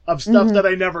of stuff that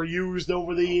I never used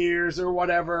over the years or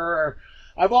whatever. Or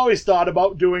I've always thought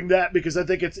about doing that because I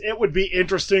think it would be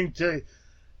interesting to,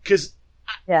 because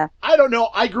I don't know,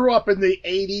 I grew up in the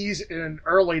 80s and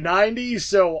early 90s,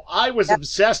 so I was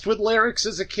obsessed with lyrics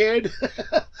as a kid.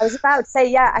 I was about to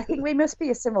say, I think we must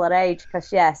be a similar age,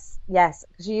 because yes,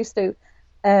 because you used to,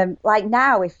 like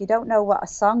now, if you don't know what a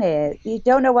song is, you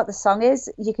don't know what the song is,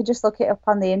 you can just look it up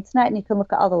on the internet and you can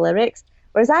look at all the lyrics.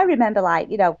 Whereas I remember,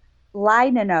 like, you know,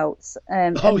 liner notes.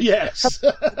 Yes.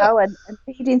 You know, and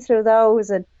reading through those,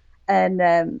 and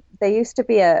there used to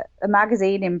be a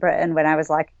magazine in Britain when I was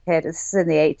like a kid. This is in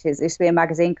the 80s. There used to be a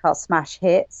magazine called Smash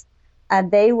Hits, and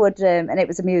they would, and it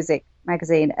was a music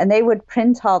magazine, and they would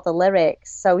print all the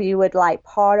lyrics, so you would like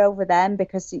pore over them,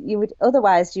 because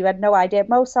otherwise you had no idea.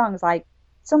 Most songs, like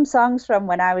some songs from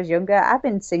when I was younger, I've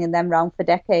been singing them wrong for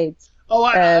decades. Oh,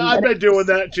 I've been doing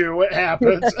that too. It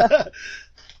happens.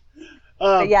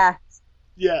 Yeah.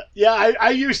 I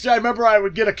used to. I remember I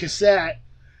would get a cassette,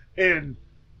 and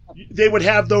they would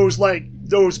have those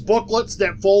booklets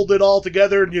that folded all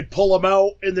together, and you'd pull them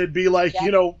out, and there'd be like,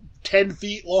 you know, 10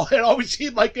 feet long. It always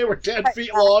seemed like they were 10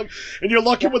 feet long, and you're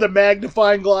looking with a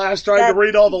magnifying glass trying to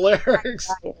read all the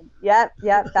lyrics. Yep,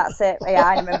 that's it. Yeah,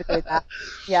 I remember doing that.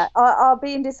 Yeah, or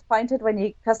being disappointed when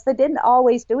because they didn't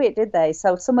always do it, did they?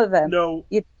 So some of them, no,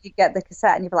 you get the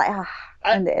cassette and you'd be like,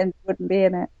 and it wouldn't be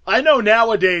in it. I know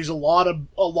nowadays a lot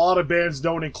of bands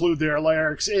don't include their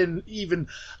lyrics, and even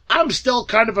I'm still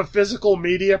kind of a physical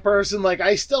media person. Like,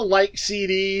 I still like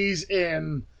CDs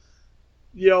and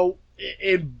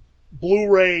and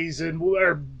Blu-rays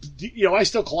I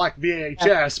still collect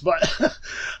VHS, but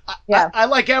I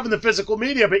like having the physical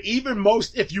media. But even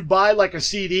if you buy like a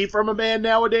CD from a band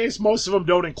nowadays, most of them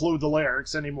don't include the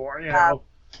lyrics anymore. No,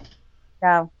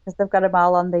 because they've got them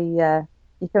all on the.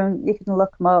 You can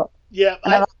look them up. Yeah,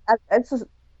 it's just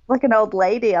like an old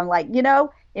lady. I'm like,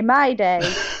 in my day,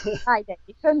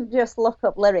 you couldn't just look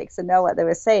up lyrics and know what they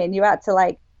were saying. You had to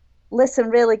like listen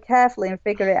really carefully and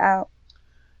figure it out.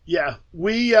 Yeah,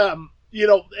 we and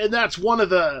that's one of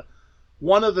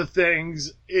the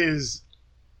things is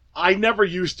I never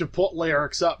used to put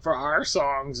lyrics up for our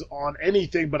songs on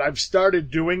anything, but I've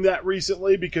started doing that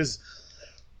recently because,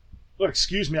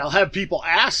 excuse me, I'll have people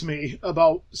ask me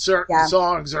about certain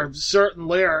songs or certain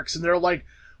lyrics, and they're like,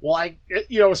 well,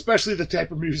 especially the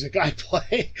type of music I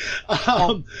play,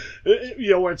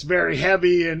 where it's very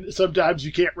heavy and sometimes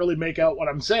you can't really make out what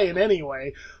I'm saying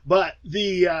anyway, but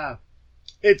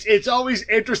it's always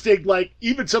interesting, like,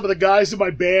 even some of the guys in my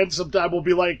band sometimes will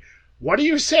be like, what are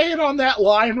you saying on that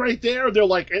line right there? And they're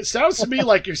like, it sounds to me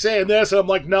like you're saying this. And I'm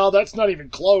like, no, that's not even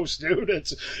close, dude.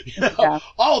 It's,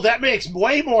 oh, that makes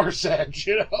way more sense,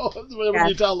 when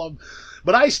you tell them.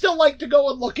 But I still like to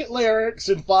go and look at lyrics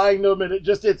and find them. And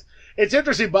it's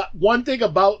interesting. But one thing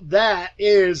about that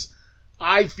is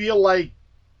I feel like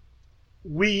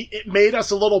it made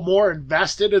us a little more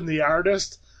invested in the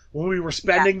artist when we were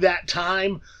spending that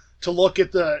time to look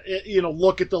at the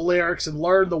lyrics and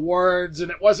learn the words,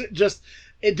 and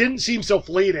it didn't seem so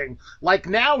fleeting. Like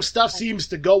now, stuff seems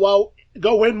to go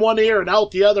in one ear and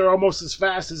out the other almost as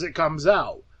fast as it comes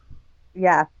out.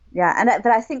 Yeah,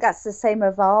 but I think that's the same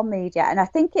of all media, and I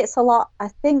think it's a lot. I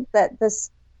think that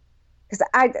this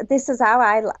is how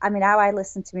I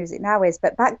listen to music nowadays.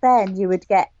 But back then, you would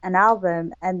get an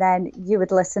album, and then you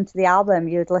would listen to the album.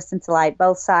 You would listen to like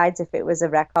both sides if it was a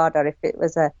record or if it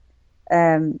was a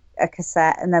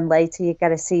cassette, and then later you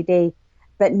get a CD.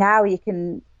 But now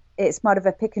it's more of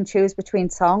a pick and choose between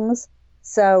songs.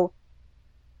 So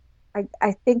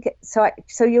I think so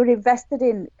you're invested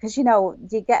in, because you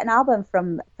get an album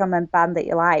from a band that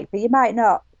you like, but you might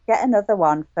not get another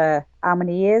one for how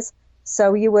many years.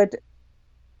 So you would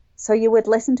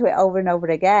listen to it over and over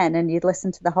again, and you'd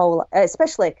listen to the whole,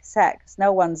 especially a cassette, because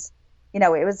no one's,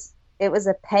 it was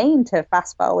a pain to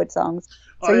fast forward songs.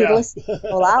 So you'd listen to the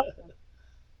whole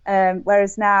album.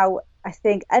 Whereas now, I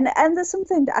think, and there's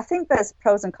something, I think there's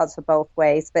pros and cons for both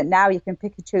ways, but now you can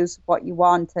pick and choose what you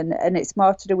want, and it's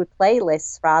more to do with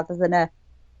playlists rather than a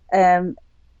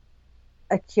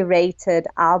curated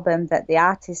album that the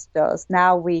artist does.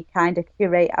 Now we kind of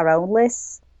curate our own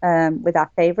lists with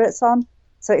our favourites on.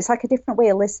 So it's like a different way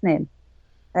of listening.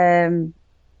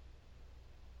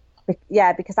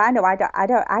 Because I know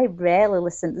I rarely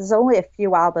listen. There's only a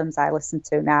few albums I listen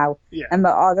to now, and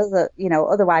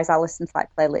otherwise I listen to like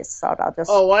playlists, or I'll just.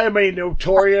 Oh, I am a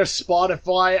notorious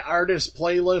Spotify artist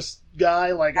playlist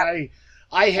guy. Like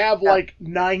I have like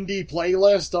 90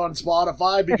 playlists on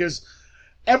Spotify because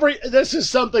this is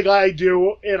something I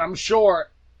do, and I'm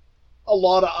sure a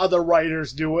lot of other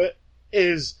writers do it.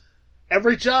 Is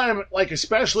every time, like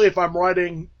especially if I'm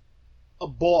writing a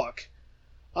book,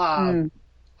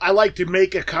 I like to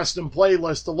make a custom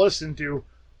playlist to listen to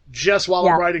just while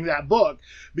I'm writing that book.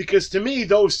 Because to me,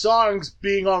 those songs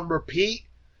being on repeat,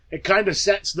 it kind of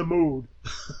sets the mood.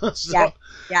 So.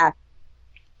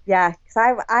 Yeah.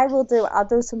 Because I'll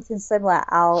do something similar.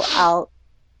 I'll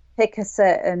pick a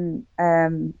certain,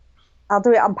 I'll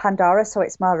do it on Pandora, so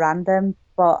it's more random,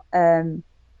 but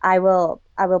I will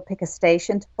pick a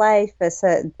station to play for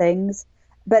certain things.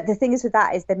 But the thing is with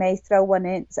that is they may throw a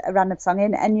random song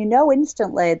in, and you know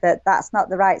instantly that that's not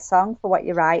the right song for what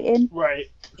you're writing. Right.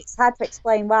 It's hard to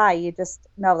explain why. You just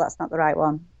know that's not the right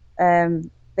one.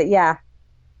 But yeah,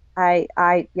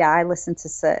 I listen to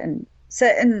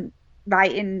certain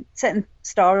writing, certain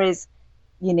stories.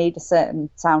 You need a certain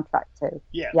soundtrack to.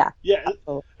 Yeah.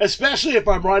 Absolutely. Especially if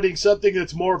I'm writing something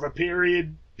that's more of a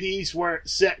period piece where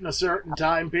it's set in a certain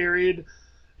time period.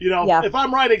 If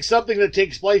I'm writing something that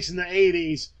takes place in the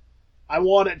 80s, I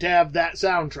want it to have that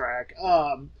soundtrack.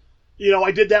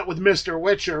 I did that with Mr.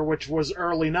 Witcher, which was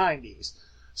early 90s.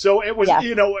 So it was,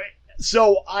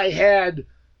 so I had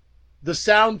the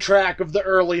soundtrack of the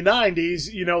early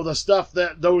 90s, you know, the stuff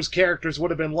that those characters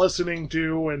would have been listening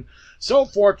to and so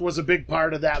forth was a big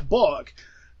part of that book.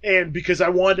 And because I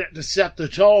wanted it to set the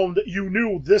tone that you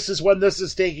knew this is when this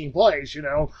is taking place, you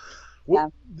know. Yeah.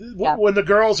 When the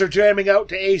girls are jamming out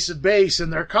to Ace of Base in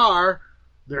their car,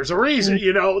 there's a reason,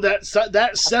 you know, that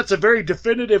sets a very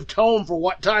definitive tone for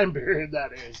what time period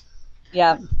that is.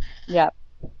 Yeah, yeah.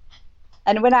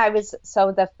 And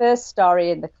so the first story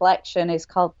in the collection is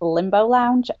called The Limbo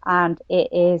Lounge, and it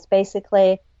is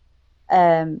basically,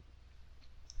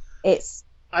 it's.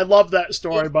 I love that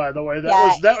story, by the way.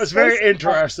 That was very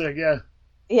interesting. Yeah.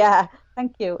 Yeah,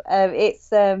 thank you.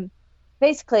 It's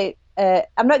basically,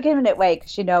 I'm not giving it away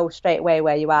because you know straight away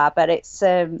where you are, but it's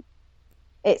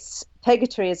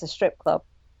Purgatory is a strip club.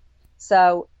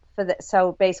 So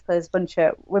basically there's a bunch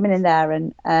of women in there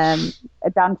and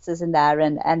dancers in there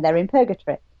and they're in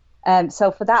Purgatory. So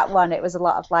for that one it was a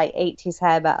lot of like 80s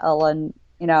hair metal and,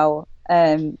 you know,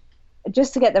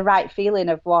 just to get the right feeling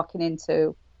of walking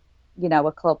into, you know,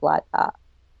 a club like that.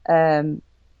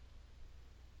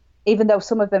 Even though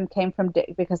some of them came from,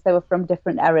 because they were from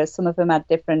different eras, some of them had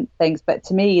different things. But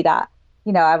to me that,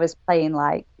 you know, I was playing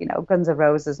like, you know, Guns N'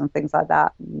 Roses and things like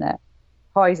that and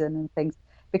Poison and things.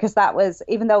 Because that was,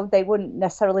 even though they wouldn't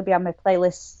necessarily be on my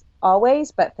playlists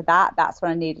always, but for that's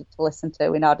what I needed to listen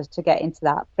to in order to get into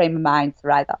that frame of mind to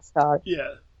write that story.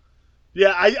 Yeah.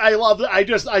 Yeah, I love it. I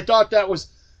thought that was,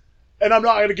 and I'm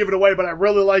not going to give it away, but I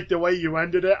really liked the way you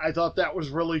ended it. I thought that was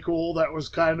really cool. That was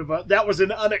kind of that was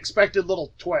an unexpected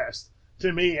little twist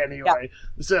to me anyway.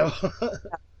 Yeah. So.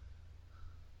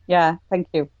 Yeah, thank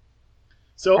you.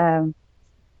 So.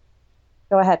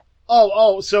 Go ahead.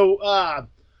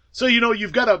 So you know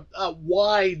you've got a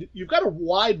wide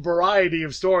variety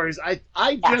of stories. I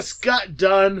just got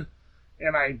done,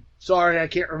 and I'm sorry I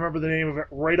can't remember the name of it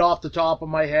right off the top of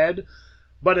my head,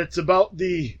 but it's about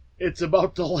the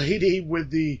lady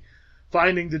with the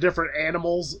finding the different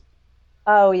animals.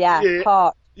 Oh yeah,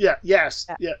 yes.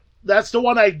 That's the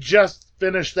one I just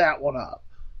finished that one up.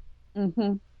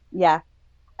 Mhm. Yeah.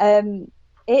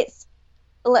 It's.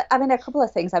 I mean, a couple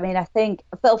of things. I mean, I think,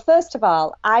 well, first of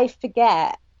all, I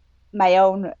forget my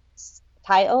own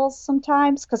titles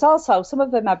sometimes because also some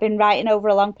of them I've been writing over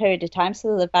a long period of time,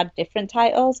 so they've had different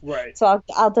titles. Right. So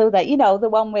I'll do that. You know, the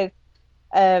one with.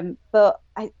 But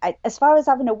I as far as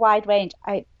having a wide range,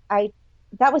 I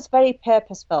that was very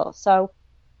purposeful. So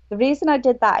the reason I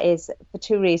did that is for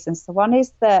two reasons. The one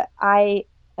is that I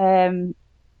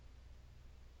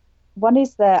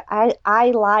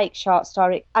like short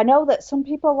story. I know that some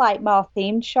people like more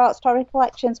themed short story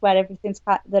collections where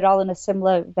they're all in a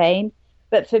similar vein.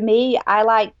 But for me, I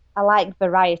like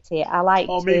variety. I like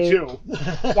me too.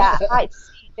 Yeah, I like to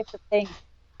see different things.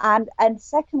 And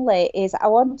secondly is I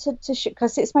wanted to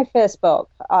because it's my first book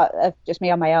of just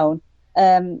me on my own.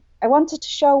 I wanted to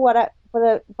show what I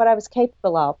was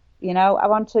capable of. You know, I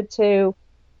wanted to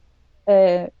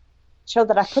show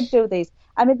that I could do these.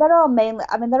 I mean, they all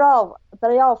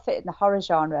fit in the horror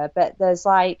genre, but there's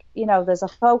like, you know, there's a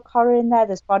folk horror in there,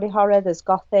 there's body horror, there's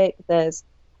gothic, there's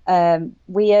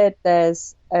weird,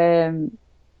 there's all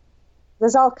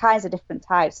kinds of different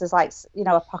types. There's like, you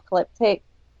know, apocalyptic,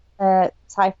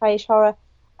 sci-fi horror,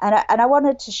 and I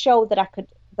wanted to show that I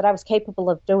was capable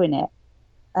of doing it.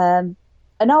 And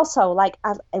also, like,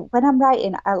 when I'm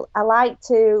writing, I like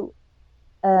to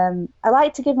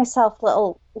give myself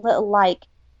little like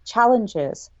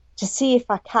challenges to see if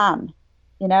I can,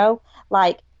 you know,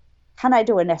 like, can I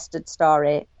do a nested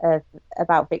story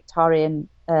about Victorian?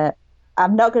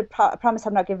 I'm not going to promise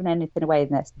I'm not giving anything away in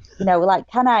this. You know, like,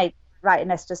 can I write a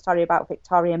nested story about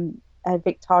Victorian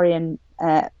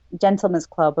gentlemen's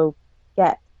club who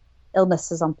get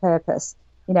illnesses on purpose?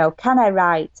 You know, can I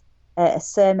write a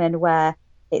sermon where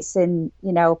it's in,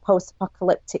 you know,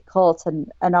 post-apocalyptic cult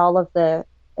and all of the.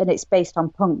 And it's based on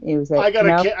punk music. I got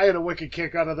a wicked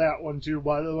kick out of that one too,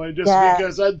 by the way, just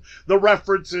because the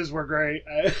references were great.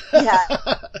 yeah,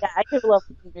 I do love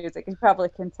music. You probably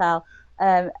can tell.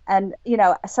 And you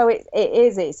know, so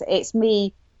it's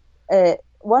me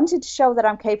wanting to show that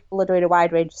I'm capable of doing a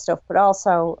wide range of stuff, but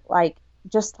also like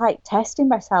just like testing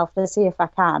myself to see if I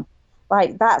can.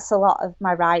 Like, that's a lot of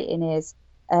my writing is.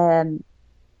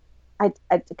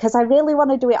 Because I really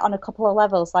want to do it on a couple of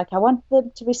levels. Like, I want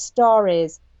them to be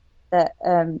stories that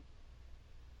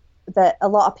that a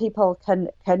lot of people can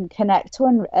connect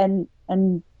to and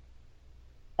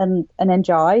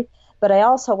enjoy. But I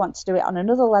also want to do it on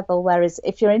another level. Whereas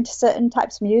if you're into certain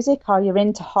types of music or you're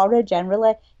into horror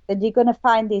generally, then you're going to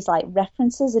find these like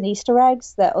references and Easter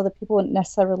eggs that other people wouldn't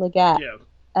necessarily get. Yeah.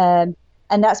 And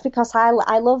that's because I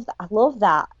love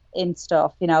that. in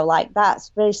stuff, like that's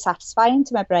very satisfying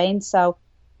to my brain. So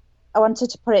I wanted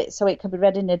to put it so it could be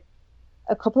read in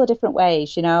a couple of different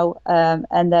ways,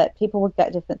 and that people would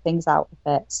get different things out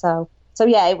of it. So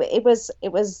yeah, it was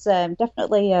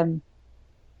definitely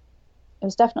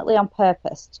on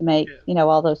purpose to make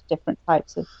all those different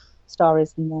types of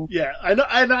stories in there. Yeah, I know.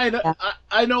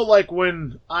 I know. Like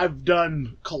when I've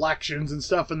done collections and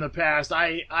stuff in the past,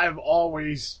 they've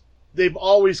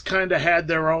always kind of had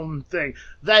their own thing.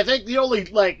 I think the only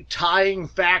like tying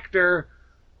factor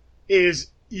is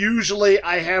usually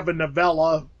I have a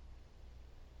novella.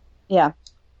 Yeah.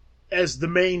 As the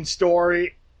main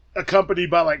story, accompanied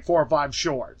by like 4 or 5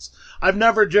 shorts. I've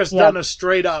never just done a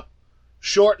straight up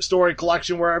short story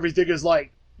collection where everything is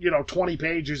like, 20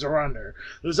 pages or under.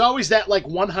 There's always that like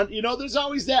 100, there's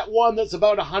always that one that's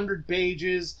about 100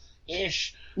 pages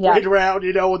ish, right around,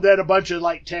 and then a bunch of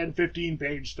like 10, 15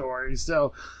 page stories.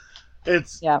 So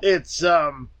so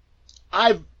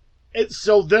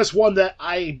this one that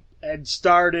I had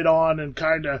started on and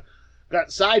kind of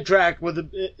got sidetracked with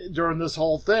it during this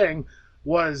whole thing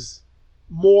was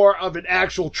more of an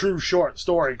actual true short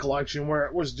story collection where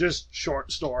it was just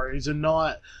short stories and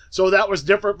not. So that was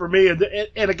different for me. And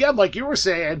again, like you were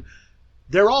saying,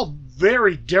 they're all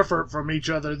very different from each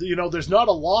other. There's not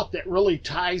a lot that really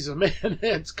ties them in.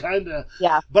 It's kind of,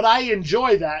 but I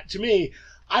enjoy that. To me,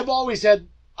 I've always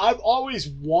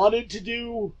wanted to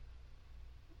do,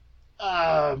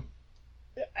 I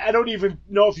don't even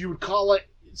know if you would call it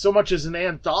so much as an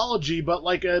anthology, but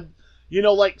like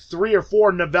like 3 or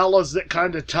 4 novellas that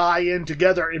kind of tie in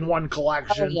together in one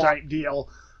collection type deal.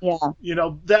 Yeah.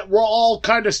 That were all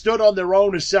kind of stood on their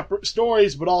own as separate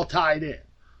stories, but all tied in.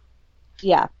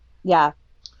 Yeah. Yeah.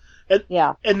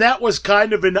 And that was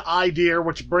kind of an idea,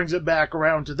 which brings it back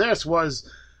around to this, was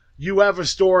you have a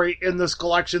story in this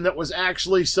collection that was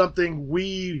actually something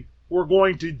we were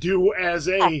going to do as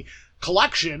a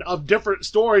collection of different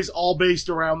stories all based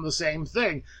around the same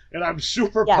thing. And I'm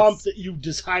super pumped that you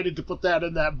decided to put that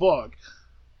in that book.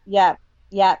 Yeah.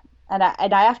 And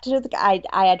I have to do I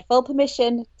had full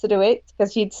permission to do it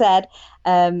because you'd said,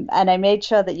 and I made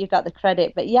sure that you got the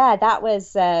credit. But yeah, that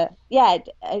was, well,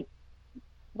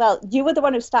 you were the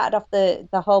one who started off the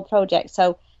whole project.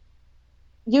 So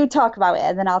you talk about it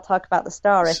and then I'll talk about the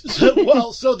story.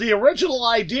 So the original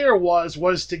idea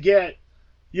was to get,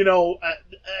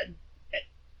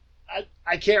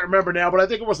 I can't remember now, but I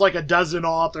think it was like a dozen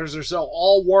authors or so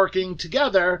all working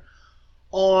together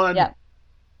on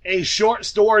a short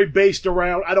story based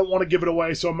around, I don't want to give it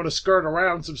away, so I'm going to skirt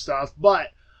around some stuff,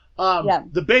 but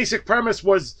the basic premise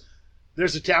was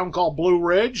there's a town called Blue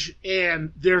Ridge,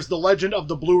 and there's the legend of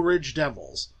the Blue Ridge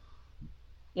Devils.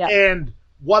 Yeah. And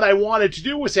what I wanted to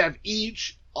do was have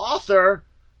each author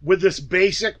with this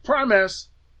basic premise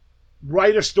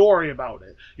write a story about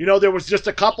it. There was just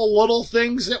a couple little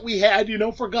things that we had,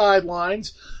 for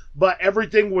guidelines, but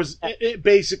everything was, it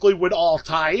basically would all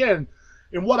tie in.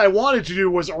 And what I wanted to do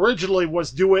was originally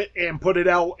do it and put it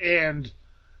out and,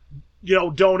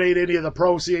 donate any of the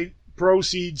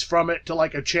proceeds from it to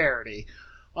like a charity.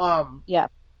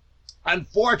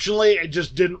 Unfortunately, it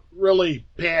just didn't really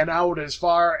pan out as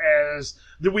far as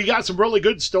we got some really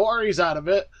good stories out of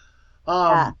it.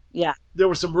 There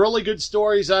were some really good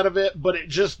stories out of it, but it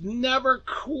just never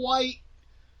quite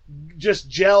just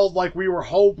gelled like we were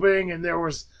hoping, and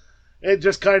it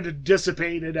just kind of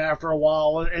dissipated after a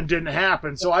while and didn't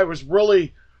happen. So I was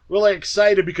really, really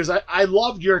excited because I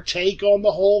loved your take on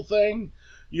the whole thing,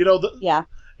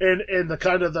 and the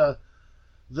kind of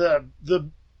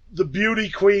the beauty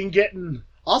queen getting.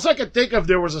 Also, I could think of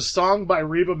there was a song by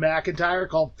Reba McEntire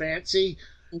called Fancy.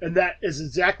 And that is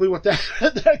exactly what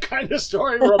that kind of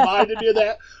story reminded me of,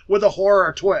 that with a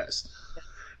horror twist.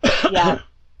 Yeah.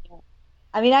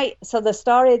 I mean, so the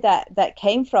story that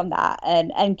came from that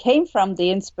and came from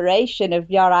the inspiration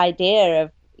of your idea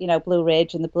of, Blue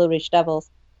Ridge and the Blue Ridge Devils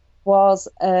was,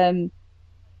 I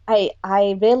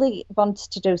really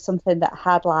wanted to do something that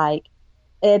had like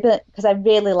urban, because I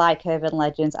really like urban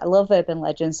legends. I love urban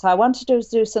legends. So I wanted to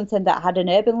do something that had an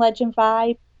urban legend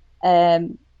vibe.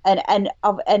 And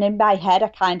in my head, I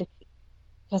kind of,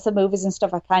 because of movies and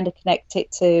stuff, I kind of connect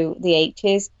it to the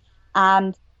 80s.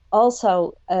 And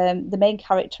also, the main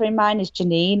character in mine is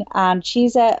Janine, and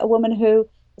she's a woman who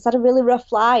has had a really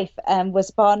rough life and was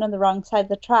born on the wrong side of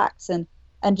the tracks and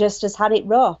just has had it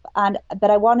rough. But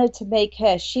I wanted to make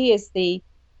her, she's the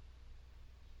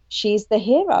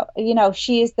hero,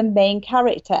 she is the main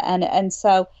character. And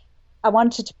so I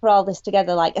wanted to put all this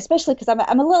together, like, especially because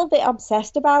I'm a little bit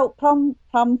obsessed about prom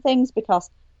things because,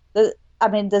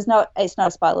 it's not a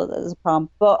spoiler that there's a prom,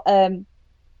 but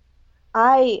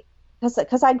I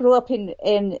because I grew up in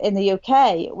the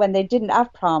UK when they didn't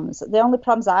have proms. The only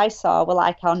proms I saw were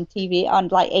like on TV, on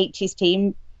like 80s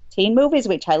teen movies,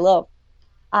 which I love.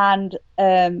 And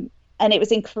it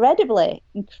was incredibly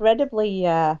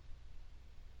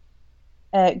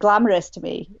glamorous to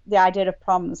me, the idea of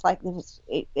proms. Like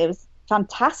it was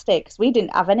fantastic because we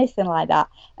didn't have anything like that.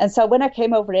 And so when I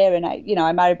came over here and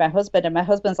I married my husband, and my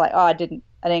husband's like, oh, I didn't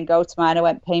go to mine. I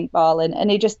went paintballing, and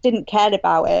he just didn't care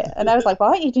about it. And I was like,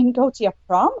 what? You didn't go to your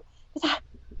prom?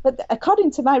 But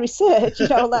according to my research,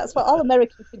 that's what all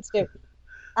American kids do.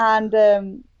 And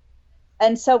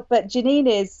so, but Janine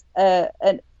is,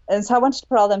 and so I wanted to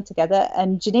put all them together.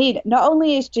 And Janine, not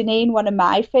only is Janine one of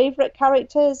my favorite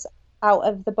characters out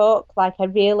of the book, like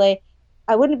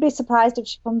I wouldn't be surprised if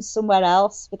she comes somewhere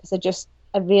else because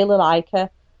I really like her.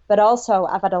 But also,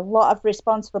 I've had a lot of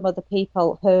response from other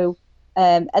people who,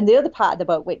 and the other part of the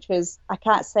book, which was, I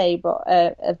can't say, but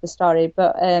of the story,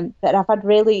 but I've had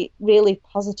really, really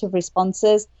positive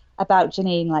responses about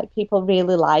Janine. Like, people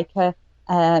really like her,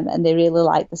 and they really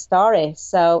like the story.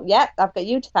 So, yeah, I've got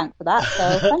you to thank for that.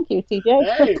 So, thank you,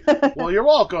 TJ. Hey, well, you're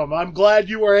welcome. I'm glad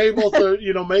you were able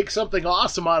to, make something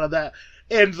awesome out of that.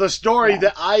 And the story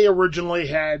that I originally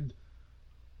had,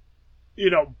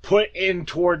 put in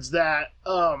towards that,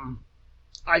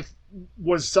 I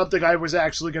was something I was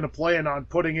actually going to plan on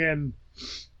putting in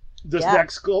this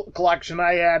next collection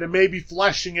I had, and maybe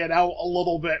fleshing it out a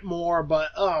little bit more. But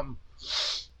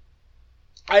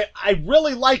I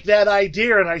really like that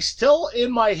idea, and I still,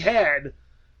 in my head,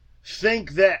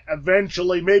 think that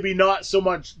eventually, maybe not so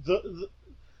much the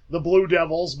Blue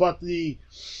Devils, but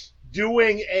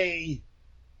doing a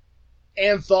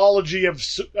anthology of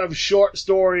short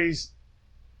stories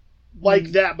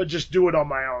like that, but just do it on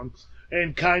my own,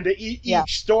 and kind of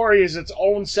each story is its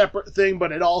own separate thing,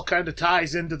 but it all kind of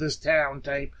ties into this town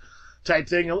type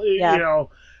thing,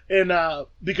 and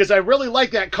because I really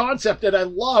like that concept, and I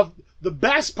love the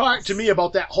best part to me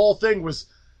about that whole thing was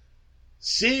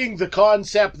seeing the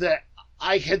concept that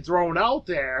I had thrown out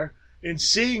there and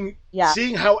seeing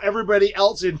how everybody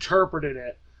else interpreted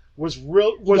it was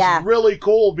really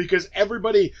cool, because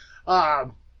everybody,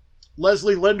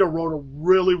 Leslie Linda wrote a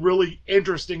really, really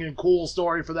interesting and cool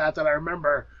story for that I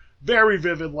remember very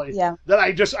vividly. Yeah. That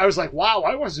I was like, wow,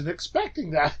 I wasn't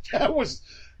expecting that. That was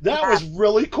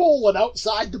really cool and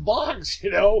outside the box,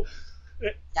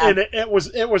 And it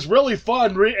was really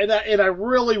fun, and I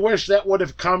really wish that would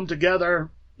have come together,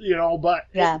 but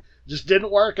it just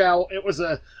didn't work out.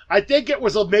 I think it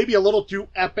was maybe a little too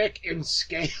epic in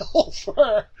scale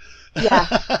for.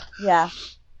 Yeah.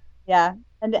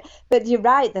 But you're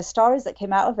right. The stories that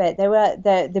came out of it, they were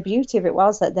the beauty of it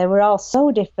was that they were all so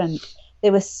different.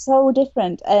 They were so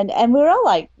different, and we're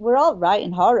all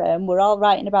writing horror, and we're all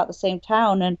writing about the same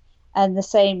town and the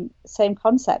same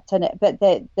concept in it. But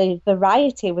the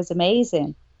variety was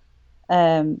amazing.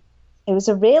 It was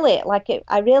I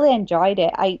really enjoyed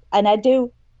it. I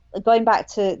do, going back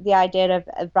to the idea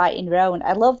of writing your own.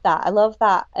 I love that. I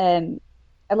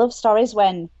love stories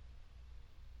when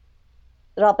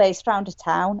they're all based around a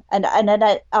town,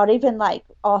 or even like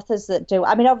authors that do.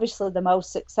 I mean, obviously the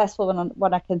most successful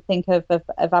one I can think of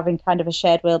having kind of a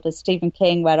shared world is Stephen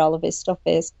King, where all of his stuff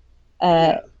is,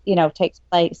 takes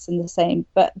place in the same.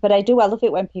 But I love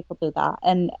it when people do that,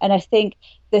 and I think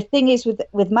the thing is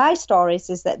with my stories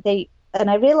is that and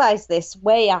I realized this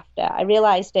way after. I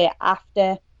realized it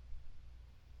after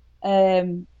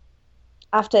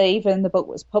even the book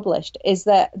was published, is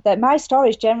that my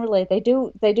stories generally they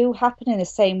do happen in the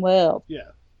same world.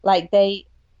 Yeah. Like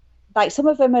some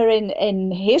of them are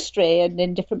in history and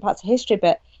in different parts of history,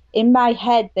 but in my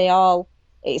head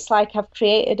it's like I've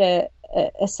created a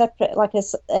separate, like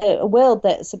a world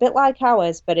that's a bit like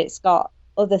ours, but it's got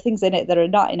other things in it that are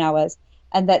not in ours,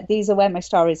 and that these are where my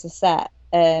stories are set.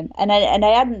 And I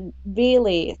hadn't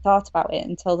really thought about it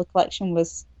until the collection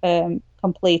was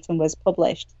complete and was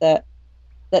published that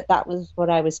was what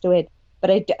I was doing. But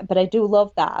I do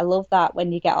love that. I love that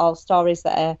when you get all stories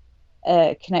that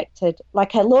are connected.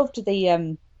 Like I loved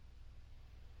the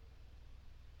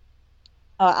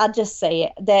I'll just say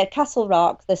it, the Castle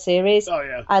Rock, the series. Oh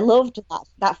yeah. I loved that.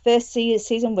 That first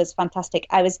season was fantastic.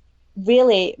 I was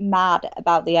really mad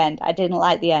about the end. I didn't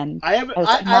like the end. I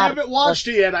haven't watched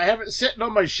it yet. I have it sitting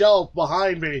on my shelf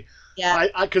behind me. Yeah.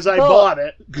 Because I bought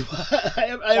it.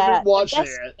 I haven't watched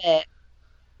it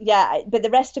yet. But the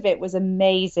rest of it was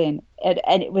amazing,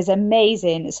 and it was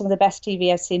amazing. Some of the best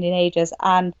TV I've seen in ages,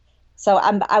 and so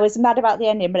I was mad about the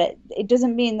ending. But it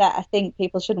doesn't mean that I think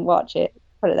people shouldn't watch it.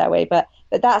 Put it that way. But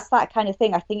that's that kind of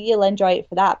thing. I think you'll enjoy it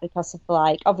for that because of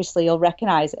obviously you'll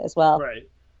recognize it as well. Right.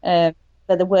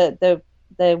 But the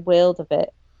world of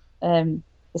it.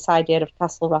 this idea of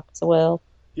Castle Rock as a world.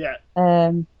 Yeah.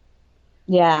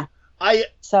 Yeah.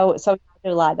 So I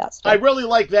do like that stuff. I really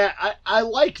like that. I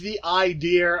like the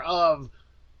idea of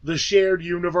the shared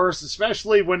universe,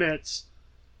 especially when it's,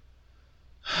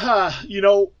 you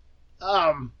know,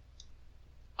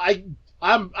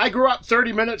 I grew up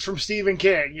 30 minutes from Stephen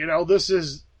King. You know, this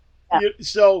is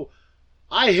so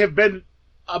I have been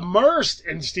immersed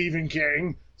in Stephen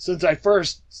King since I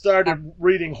first started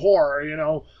reading horror. You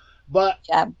know, but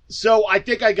so I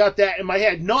think I got that in my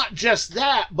head. Not just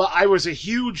that, but I was a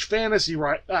huge fantasy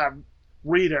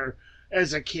reader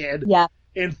as a kid. Yeah,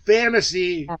 and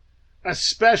fantasy,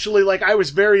 especially like I was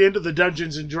very into the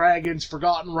Dungeons and Dragons,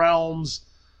 Forgotten Realms.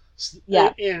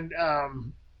 And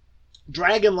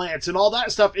Dragonlance and all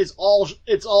that stuff it's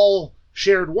all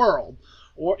shared world,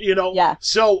 or you know.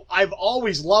 So I've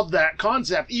always loved that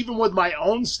concept. Even with my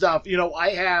own stuff, you know, I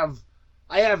have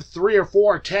 3 or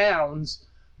 4 towns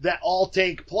that all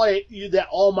take place, that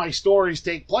all my stories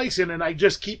take place in, and I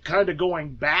just keep kind of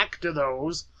going back to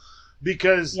those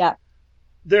because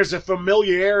there's a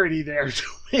familiarity there to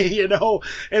me, you know,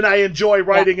 and I enjoy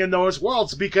writing in those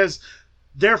worlds because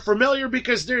they're familiar,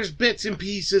 because there's bits and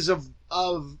pieces of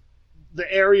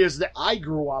the areas that I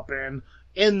grew up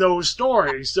in those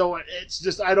stories. So it's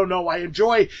just, I don't know, I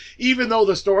enjoy, even though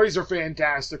the stories are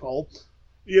fantastical,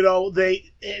 you know,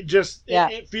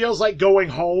 it feels like going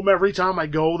home every time I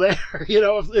go there, you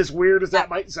know, as weird as that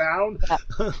might sound.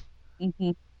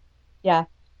 Yeah.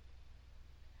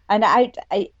 And I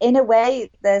in a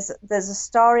way, there's a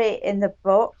story in the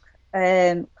book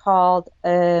called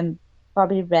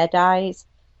Bobby Red Eyes,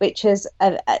 which is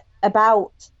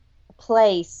about a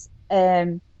place,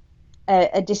 a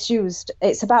disused.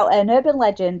 It's about an urban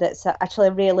legend that's actually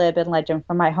a real urban legend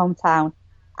from my hometown,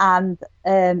 and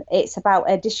it's about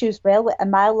a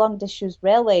mile-long disused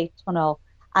railway tunnel,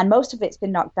 and most of it's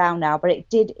been knocked down now, but it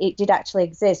did actually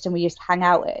exist, and we used to hang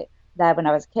out there when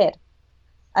I was a kid.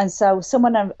 And so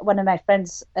one of my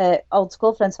friends, old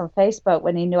school friends on Facebook,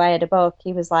 when he knew I had a book,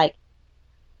 he was like,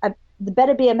 there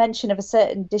better be a mention of a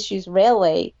certain disused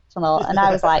railway tunnel. And I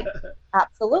was like,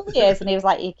 absolutely is. And he was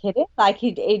like, you kidding? Like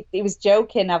he was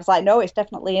joking. I was like, no, it's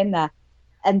definitely in there.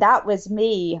 And that was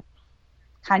me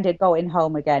kind of going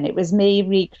home again. It was me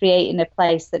recreating a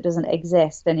place that doesn't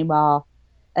exist anymore.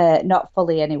 Not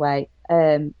fully anyway.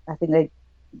 I think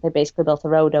they basically built a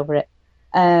road over it.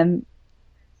 And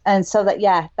so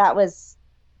that was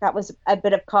a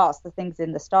bit, of course, the things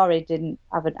in the story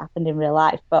haven't happened in real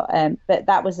life, but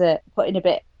that was putting a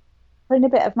bit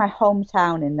of my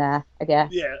hometown in there, I guess.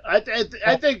 Yeah, I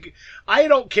think I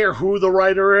don't care who the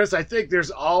writer is. I think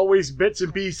there's always bits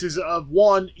and pieces of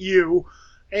you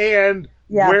and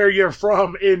where you're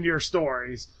from in your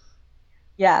stories.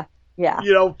 Yeah.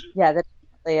 You know.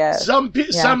 Yeah. Some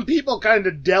people kind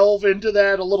of delve into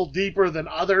that a little deeper than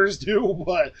others do,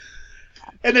 but.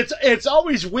 And it's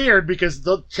always weird because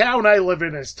the town I live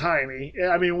in is tiny.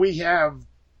 I mean, we have,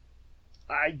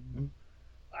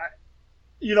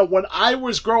 you know, when I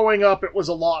was growing up, it was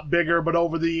a lot bigger, but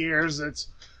over the years, it's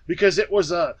because it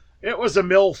was a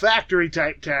mill factory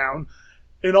type town,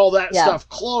 and all that stuff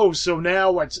closed. So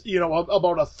now it's, you know,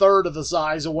 about a third of the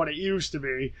size of what it used to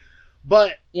be.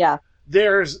 But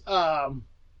there's 2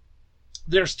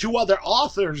 other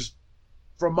authors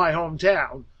from my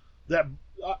hometown that.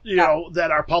 That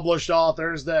are published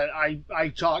authors that I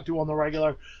talk to on the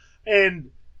regular. And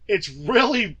it's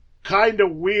really kind of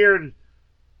weird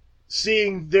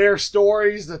seeing their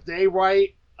stories that they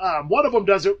write. One of them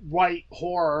doesn't write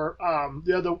horror.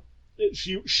 The other,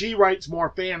 she writes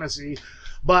more fantasy.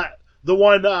 But the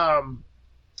one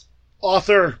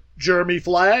author, Jeremy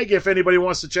Flagg, if anybody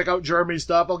wants to check out Jeremy's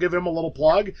stuff, I'll give him a little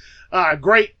plug.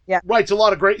 Great, writes a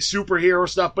lot of great superhero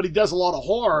stuff, but he does a lot of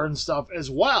horror and stuff as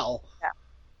well. Yeah.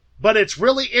 But it's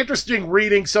really interesting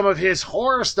reading some of his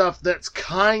horror stuff that's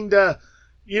kind of,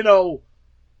 you know,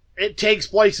 it takes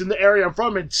place in the area I'm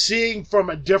from, and seeing from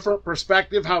a different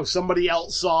perspective how somebody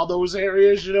else saw those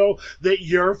areas, you know, that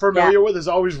you're familiar with is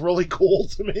always really cool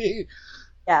to me.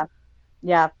 Yeah,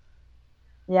 it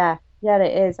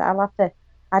is.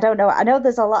 I don't know. I know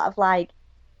there's a lot of like,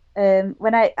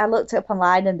 when I looked it up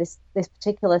online, and this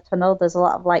particular tunnel, there's a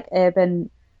lot of like urban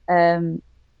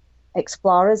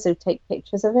explorers who take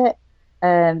pictures of it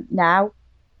now,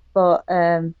 but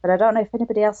I don't know if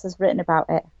anybody else has written about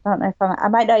it. I don't know if I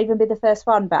might not even be the first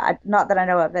one, but not that I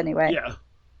know of anyway. Yeah.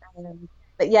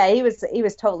 But yeah, he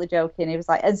was totally joking. He was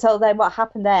like, and so then what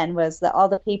happened then was that all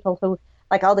the people who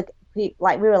we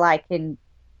were like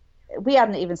we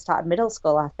hadn't even started middle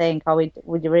school, I think, or we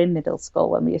were in middle school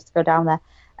when we used to go down there,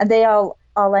 and they all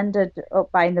ended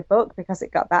up buying the book because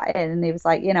it got that in. And he was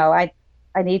like, you know,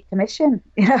 I need commission.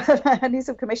 I need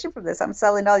some commission from this. I'm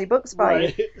selling all your books for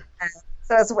you.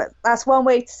 So that's one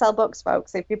way to sell books,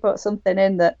 folks. If you put something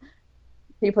in that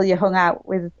people you hung out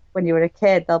with when you were a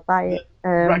kid, they'll buy it.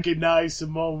 Recognize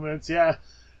some moments, yeah.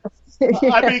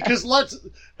 I mean, because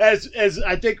as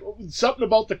I think something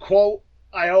about the quote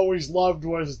I always loved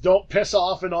was, "Don't piss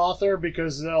off an author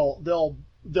because they'll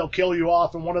kill you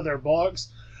off in one of their books."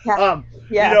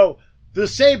 The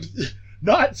same,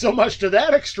 not so much to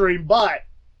that extreme, but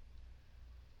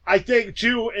I think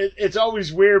too it's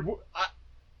always weird.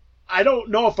 I don't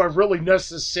know if I really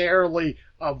necessarily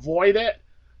avoid it,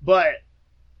 but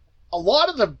a lot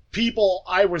of the people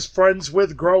I was friends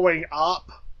with growing up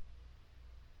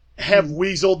have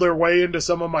weaseled their way into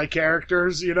some of my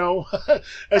characters,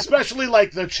 especially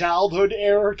like the childhood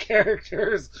era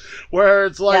characters, where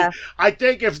it's like, I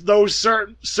think if those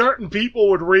certain people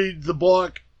would read the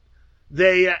book,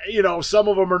 they, some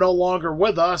of them are no longer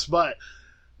with us, but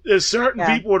if certain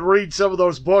people would read some of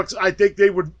those books, I think they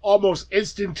would almost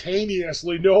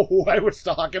instantaneously know who I was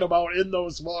talking about in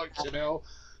those books,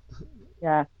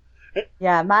 Yeah.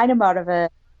 Yeah, mine are more of a,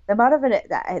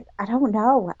 I don't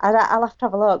know. I'll have to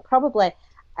have a look. Probably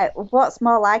what's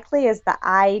more likely is that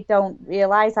I don't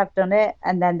realize I've done it,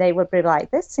 and then they would be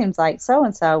like, "This seems like so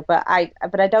and so," but I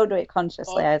don't do it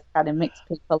consciously. I kind of mix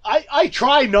people. I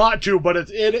try not to, but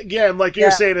it again, like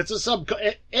you're saying, it's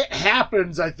it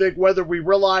happens. I think whether we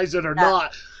realize it or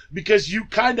not, because you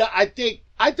kind of I think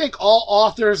all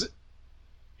authors,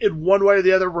 in one way or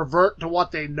the other, revert to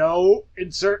what they know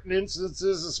in certain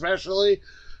instances, especially.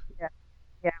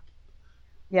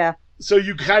 Yeah. So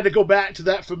you kind of go back to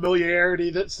that familiarity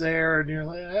that's there, and you're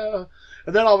like, oh.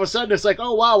 And then all of a sudden it's like,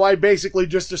 oh, wow, I basically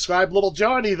just described little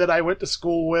Johnny that I went to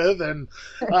school with, and,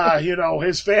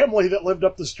 his family that lived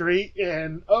up the street,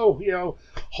 and,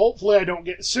 hopefully I don't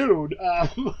get sued.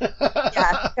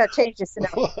 Gotta change this.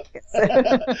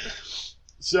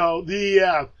 So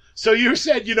you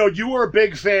said, you were a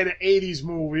big fan of 80s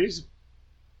movies.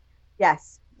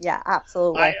 Yes. Yeah,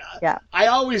 absolutely. I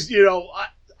always,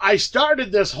 I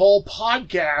started this whole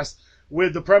podcast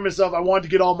with the premise of I wanted to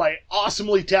get all my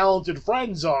awesomely talented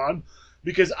friends on,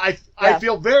 because I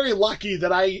feel very lucky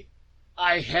that I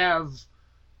have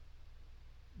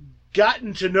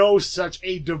gotten to know such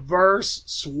a diverse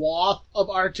swath of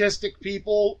artistic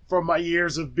people from my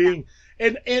years of being,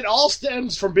 and it all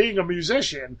stems from being a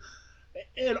musician.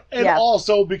 And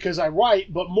also because I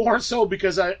write, but more so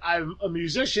because I'm a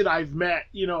musician. I've met,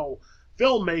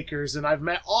 filmmakers, and I've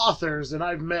met authors, and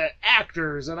I've met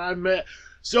actors, and I've met,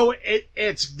 so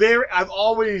it's very, I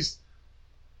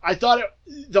thought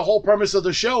the whole premise of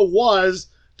the show was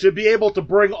to be able to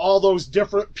bring all those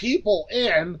different people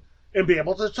in and be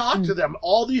able to talk to them,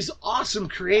 all these awesome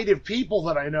creative people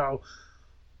that I know.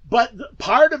 But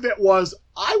part of it was,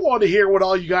 I want to hear what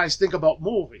all you guys think about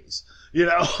movies.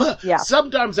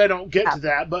 Sometimes I don't get to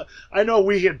that, but I know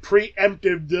we had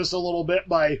preempted this a little bit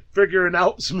by figuring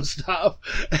out some stuff.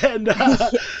 And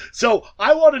so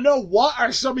I want to know, what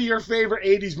are some of your favorite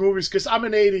 80s movies? Because I'm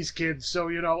an 80s kid, so,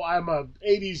 I'm a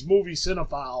 80s movie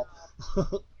cinephile.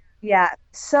 Yeah,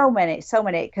 so many. So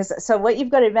what you've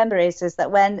got to remember is that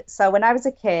when I was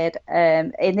a kid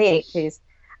in the 80s,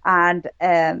 and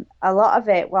a lot of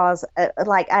it was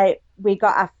we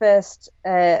got our first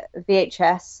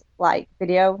VHS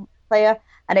video player,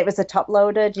 and it was a top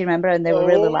loader. Do you remember? And they were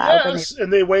really loud. Yes,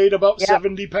 and they weighed about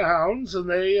 70 pounds, and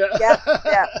they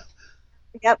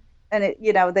Yep. And it,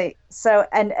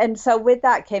 so with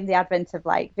that came the advent of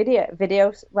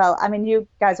videos. Well, I mean, you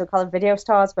guys would call them video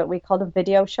stores, but we call them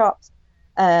video shops.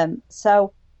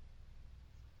 So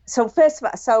first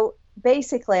of all,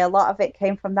 basically a lot of it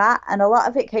came from that, and a lot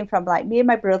of it came from me and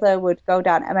my brother would go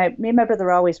down, and me and my brother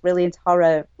were always really into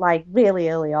horror, really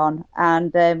early on,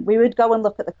 and we would go and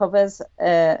look at the covers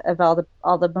of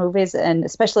all the movies, and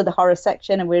especially the horror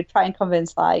section, and we would try and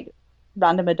convince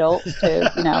random adults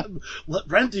to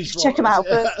rent these, check them out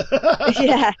first.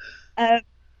 And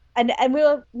we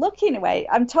were looking away.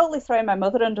 I'm totally throwing my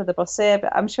mother under the bus here,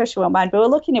 but I'm sure she won't mind. But we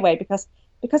were looking away because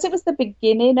it was the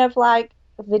beginning of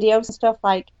videos and stuff.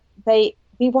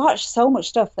 We watched so much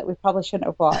stuff that we probably shouldn't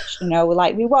have watched.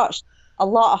 We watched a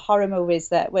lot of horror movies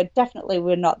that we're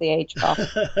not the age for.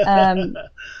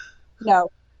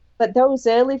 But those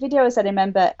early videos, I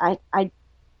remember,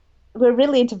 we're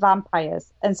really into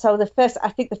vampires, and so the first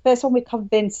one we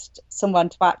convinced someone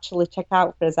to actually check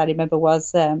out for us, I remember,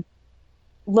 was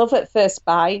Love at First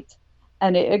Bite,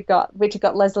 and which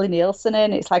got Leslie Nielsen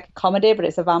in. It's like a comedy, but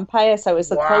it's a vampire, so it's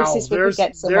the closest we could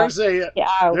get someone.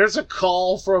 There's a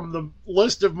call from the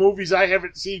list of movies I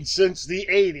haven't seen since the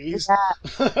 80s.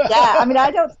 Yeah, I mean,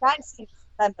 I don't think I've seen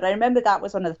then, but I remember that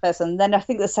was one of the first. And then I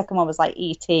think the second one was like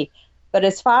E.T. But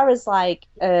as far as like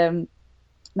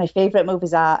my favorite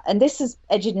movies are, and this is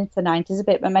edging into the 90s a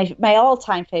bit, but my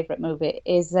all-time favorite movie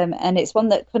is, and it's one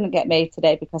that couldn't get made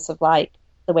today because of like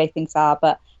the way things are,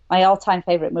 but my all-time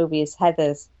favorite movie is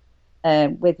Heathers,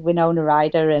 with Winona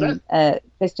Ryder and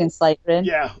Christian Slater.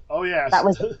 Yeah. Oh, yeah. That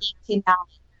was 89.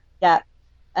 Yeah.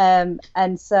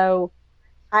 And so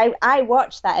I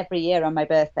watch that every year on my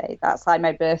birthday. That's like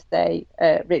my birthday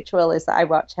ritual, is that I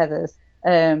watch Heathers.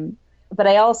 But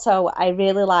I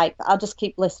really like, I'll just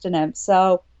keep listing them.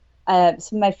 So some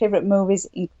of my favorite movies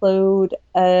include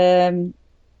Heathers.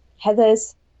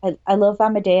 I love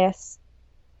Amadeus.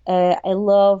 I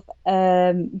love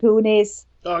Goonies.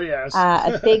 Oh, yes.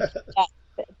 A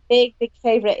big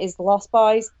favorite is The Lost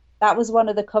Boys. That was one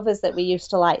of the covers that we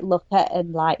used to like look at,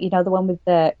 and like, you know, the one with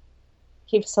the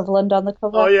Keith Sutherland on the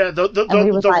cover. Oh yeah, the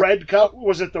like, red cover.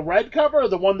 Was it the red cover or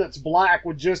the one that's black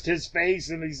with just his face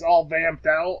and he's all vamped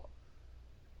out?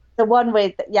 The one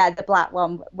with the black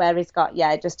one where he's got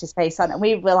just his face on it. And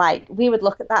we would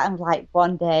look at that and like,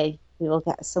 one day we will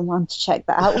get someone to check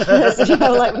that out for us, you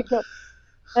know, like we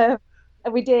could.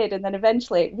 And we did, and then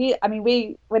eventually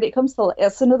when it comes to,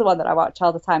 it's another one that I watch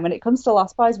all the time. When it comes to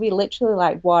Lost Boys, we literally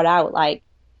like wore out like,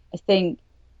 I think,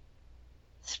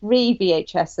 3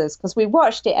 VHSs because we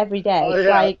watched it every day. Oh,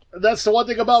 yeah. Like, that's the one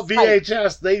thing about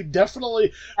VHS. They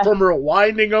definitely, from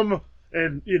rewinding them,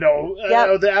 and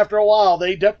after a while,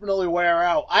 they definitely wear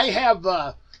out. I have,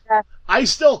 I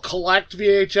still collect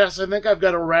VHS. I think I've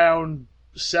got around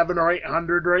 700 or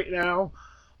 800 right now.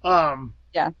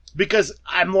 Because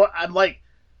I'm like,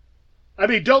 I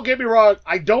mean, don't get me wrong,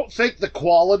 I don't think the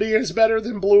quality is better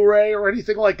than Blu-ray or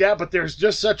anything like that, but there's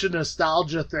just such a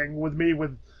nostalgia thing with me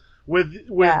with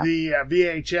the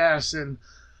VHS, and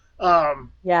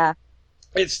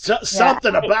it's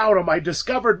something about them. I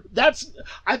discovered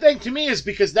I think to me is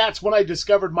because that's when I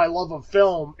discovered my love of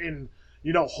film in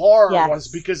horror was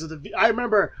because of I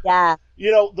remember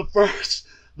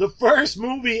the first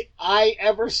movie I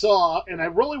ever saw, and I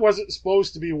really wasn't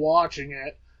supposed to be watching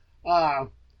it,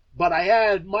 but I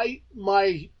had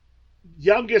my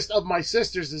youngest of my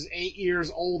sisters is 8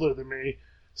 years older than me,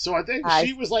 so I think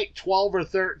she was like 12 or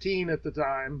 13 at the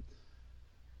time,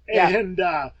 and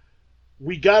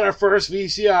we got our first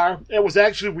VCR. It was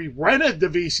actually, we rented the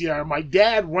VCR. My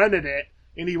dad rented it,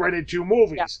 and he rented 2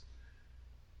 movies. Yeah.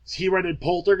 He rented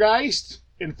Poltergeist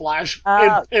and Flash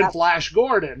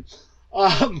Gordon.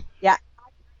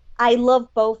 I love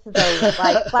both of those.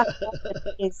 Like, Flash Gordon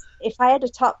is, if I had a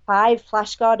top 5,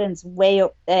 Flash Gordon's way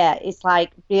up there. It's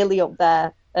like really up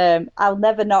there. I'll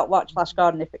never not watch Flash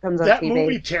Gordon if it comes on TV. That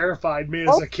movie terrified me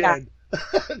as a kid.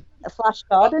 Flash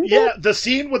Gordon? The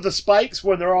scene with the spikes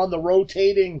when they're on the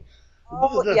rotating.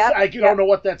 I don't know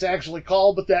what that's actually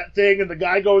called, but that thing, and the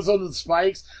guy goes on the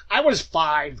spikes. I was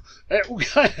 5. I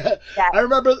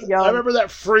remember that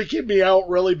freaking me out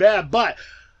really bad. But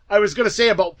I was going to say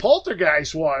about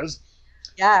Poltergeist was,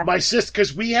 my sister,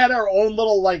 because we had our own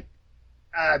little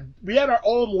we had our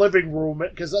own living room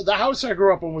because the house I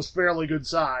grew up in was fairly good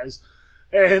size,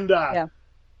 and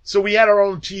so we had our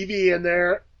own TV in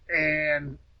there,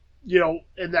 and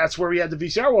and that's where we had the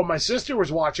VCR. Well, my sister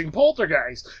was watching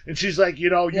Poltergeist, and she's like, you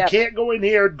can't go in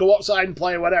here, go outside and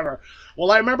play, whatever.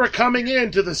 Well, I remember coming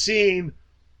into the scene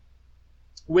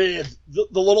with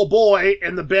the little boy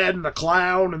in the bed and the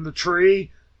clown and the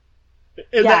tree,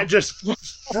 and that just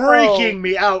freaking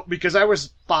me out because I was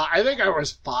 5. I think I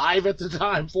was 5 at the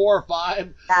time, 4 or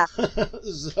 5.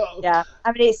 Yeah.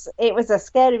 I mean, it was a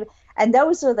scary. And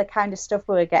those were the kind of stuff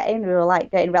we were getting. We were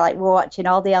watching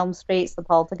all the Elm Streets, the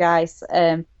Poltergeist.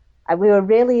 And we were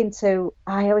really into,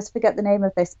 I always forget the name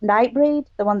of this, Nightbreed,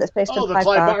 the one that's based on Clive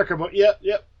Barker book. Yep.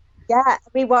 Yeah,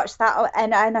 we watched that.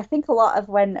 And I think a lot of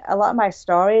my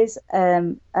stories,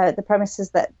 the premise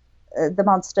is that the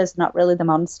monster's not really the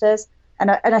monsters.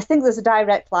 And I think there's a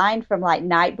direct line from like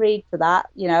Nightbreed to that,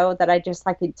 that I just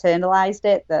like internalized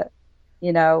it, that,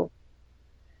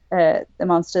 the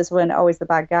monsters weren't always the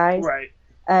bad guys. Right.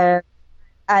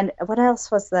 And what else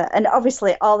was there? And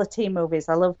obviously all the teen movies.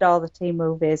 I loved all the teen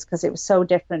movies because it was so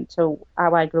different to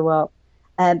how I grew up.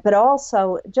 But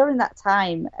also during that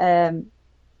time,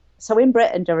 so in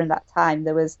Britain during that time,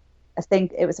 there was a thing,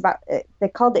 it was about, they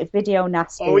called it video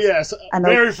nasties. Oh, yes. I'm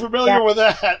very familiar with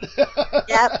that.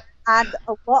 Yep. And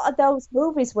a lot of those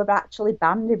movies were actually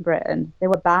banned in Britain. They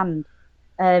were banned.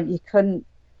 You couldn't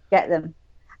get them.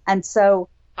 And so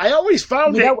I always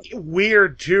found it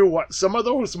weird, too, what some of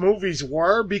those movies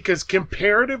were, because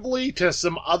comparatively to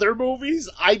some other movies,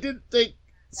 I didn't think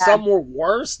some were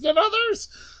worse than others.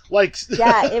 Like,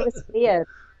 it was weird.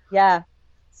 Yeah.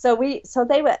 so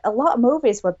they were, a lot of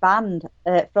movies were banned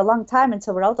for a long time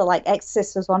until we're older. Like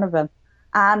Exorcist was one of them,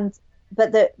 and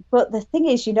but the thing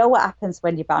is, you know what happens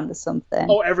when you ban something?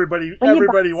 Oh, everybody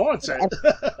wants it.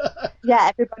 Yeah,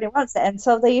 everybody wants it, and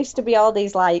so there used to be all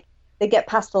these like they get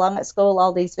passed along at school,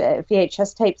 all these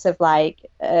VHS tapes of like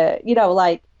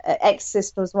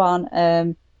Exorcist was one.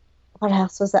 What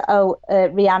else was there? Oh,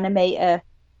 Reanimator,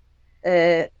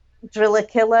 Driller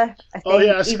Killer. I think. Oh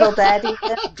yes, Evil Dead.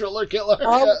 Driller Killer.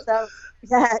 Oh, so,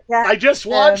 yeah. I just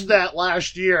watched that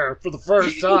last year for the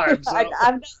first time. So.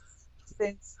 I've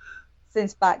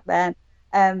since back then.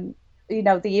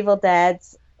 The Evil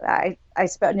Deads. I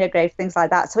Spit on Your Grave, things like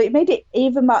that. So it made it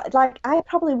even more like I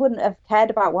probably wouldn't have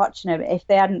cared about watching them if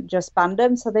they hadn't just banned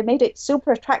them. So they made it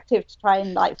super attractive to try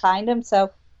and like find them. So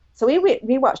we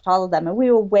watched all of them, and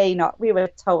we were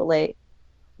totally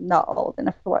not old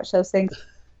enough to watch those things.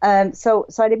 So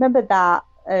I remember that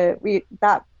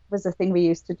that was the thing we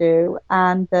used to do,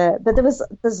 and but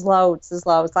there's loads.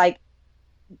 Like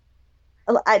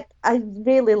I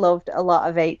really loved a lot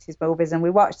of 80s movies, and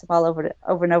we watched them all over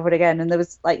and over again. And there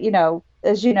was like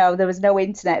as you know, there was no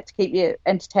internet to keep you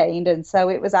entertained, and so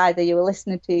it was either you were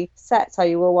listening to cassettes or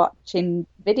you were watching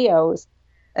videos.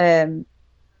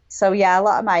 So yeah, a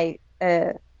lot of my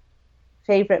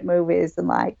favorite movies and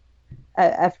like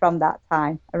are from that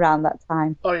time, around that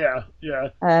time. Oh yeah. Yeah.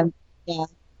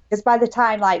 Because by the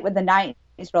time like when the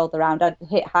 90s rolled around, I'd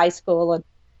hit high school,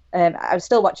 and I was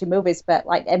still watching movies, but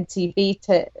like MTV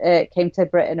came to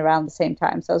Britain around the same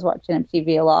time, so I was watching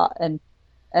MTV a lot,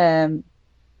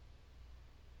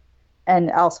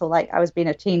 and also like I was being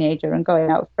a teenager and going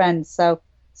out with friends, so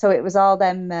it was all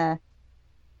them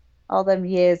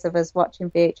years of us watching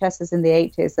VHSs in the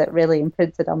 80s that really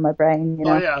imprinted on my brain.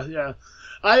 Oh yeah.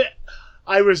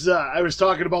 I was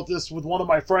talking about this with one of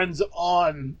my friends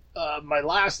on my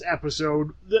last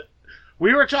episode.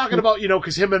 We were talking about,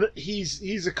 because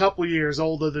he's a couple years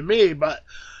older than me, but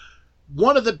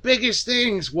one of the biggest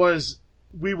things was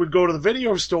we would go to the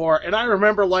video store, and I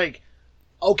remember like,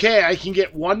 okay, I can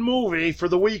get one movie for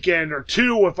the weekend or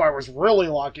two if I was really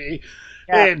lucky,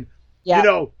 and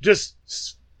just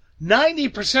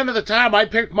 90% of the time I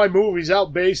picked my movies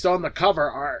out based on the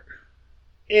cover art,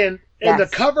 and the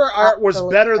cover art was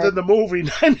better than the movie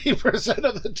 90%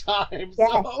 of the time.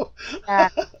 Yeah. So.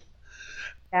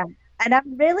 Yeah. And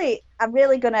I'm really I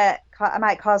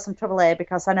might cause some trouble here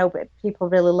because I know people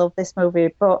really love this movie,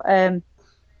 but I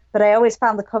always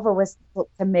found the cover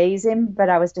looked amazing, but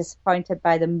I was disappointed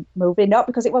by the movie, not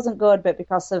because it wasn't good, but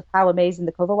because of how amazing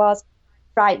the cover was.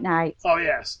 Fright Night. Oh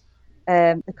yes.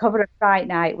 The cover of Fright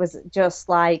Night was just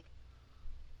like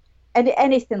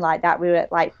anything like that. We were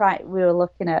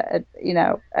looking at,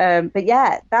 but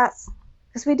yeah, that's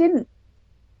because we didn't.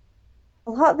 A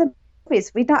lot of the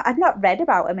movies I'd not read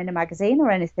about them in a magazine or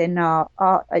anything,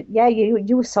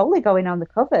 you were solely going on the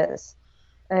covers,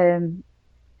 and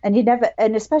you never,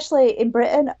 and especially in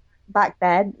Britain back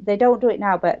then, they don't do it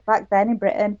now, but back then in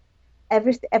Britain,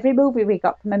 every movie we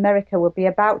got from America would be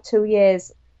about 2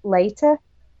 years later,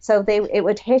 so it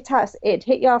would hit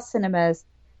your cinemas,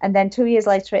 and then 2 years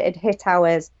later it'd hit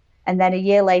ours, and then a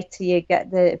year later you get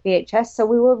the VHS, so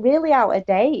we were really out of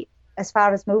date as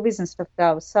far as movies and stuff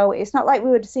goes. So it's not like we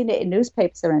would have seen it in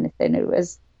newspapers or anything. It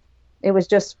was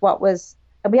just what was,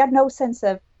 and we had no sense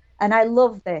of, and I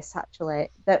love this actually,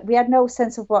 that we had no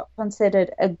sense of what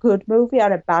considered a good movie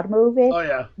or a bad movie. Oh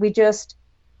yeah. We just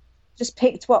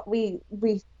picked what we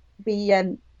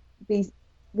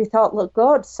thought looked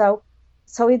good. So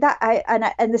with that,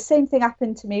 and the same thing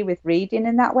happened to me with reading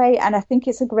in that way. And I think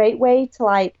it's a great way to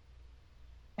like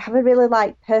have a really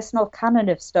like personal canon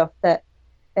of stuff that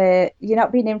you're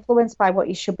not being influenced by what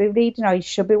you should be reading or you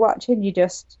should be watching. You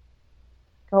just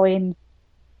go in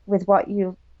with what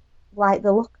you like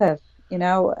the look of,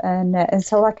 and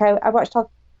so like I watched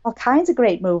all kinds of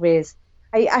great movies.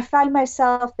 I find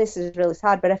myself, this is really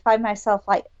sad, but I find myself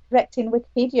like correcting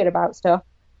Wikipedia about stuff.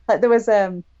 Like there was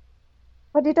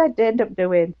what did I end up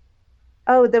doing?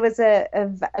 Oh, there was a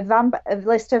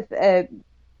list of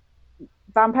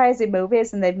vampires in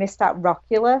movies, and they missed out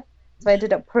Rockula. So I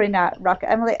ended up putting out Rock.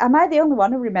 I'm like, am I the only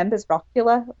one who remembers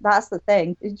Rockula? That's the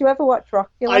thing. Did you ever watch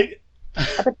Rockula?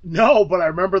 No, but I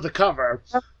remember the cover.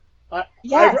 I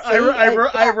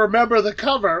remember the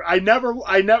cover.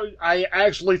 I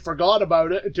actually forgot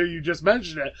about it until you just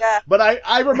mentioned it. Yeah. But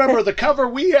I remember the cover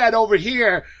we had over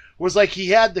here was like he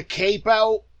had the cape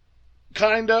out,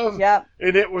 kind of. Yeah.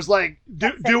 And it was like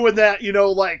doing that,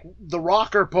 like the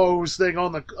rocker pose thing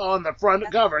on the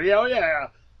front cover. Yeah.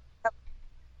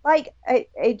 Like,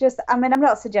 I'm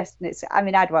not suggesting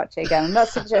I'd watch it again. I'm not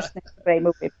suggesting it's a great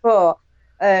movie, but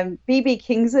BB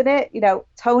King's in it. You know,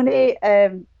 Tony.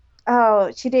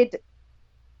 She did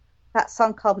that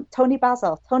song called Tony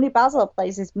Basil. Tony Basil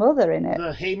plays his mother in it.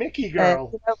 The Hey Mickey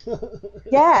girl.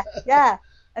 Yeah.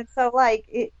 And so like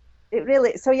it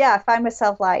really. So yeah, I find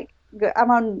myself like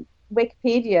I'm on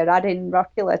Wikipedia adding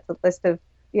Rockula to the list of,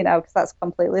 you know, because that's a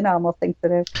completely normal thing to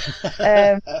do.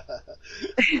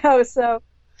 You know, so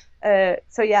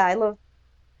yeah, I love.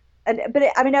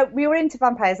 I mean, we were into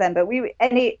vampires then, but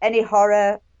any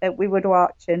horror that we would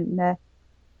watch, and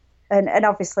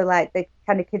obviously like the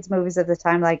kind of kids movies of the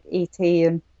time, like E.T.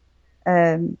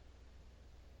 and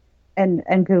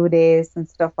Goonies and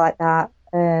stuff like that.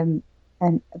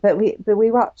 But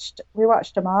we watched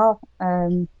them all.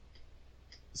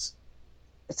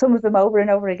 Some of them over and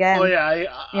over again. Oh yeah,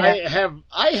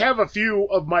 I have a few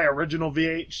of my original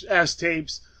VHS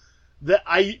tapes that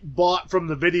I bought from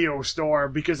the video store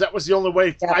because that was the only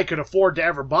way I could afford to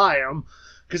ever buy them.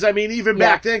 Because I mean, even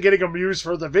back then, getting them used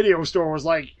for the video store was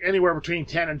like anywhere between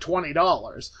 $10 and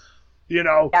 $20. You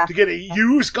know, to get a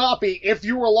used copy, if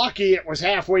you were lucky, it was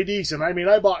halfway decent. I mean,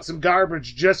 I bought some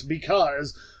garbage just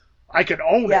because I could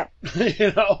own it.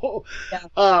 You know,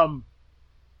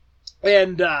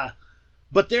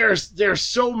 but there's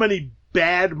so many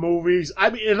bad movies.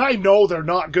 I mean, and I know they're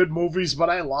not good movies,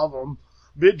 but I love them.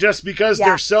 Just because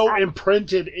they're so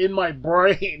imprinted in my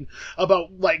brain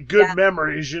about like good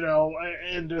memories, you know,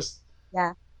 and just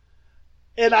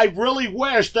And I really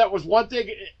wish that was one thing.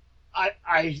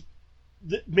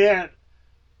 Man,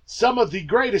 some of the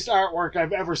greatest artwork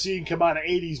I've ever seen come out of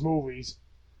 80s movies,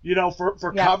 you know, for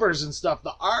covers and stuff.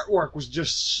 The artwork was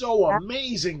just so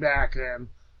amazing back then.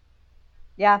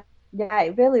 Yeah,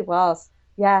 it really was.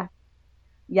 Yeah.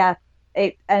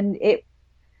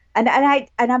 And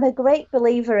I'm a great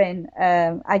believer in.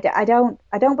 I don't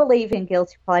believe in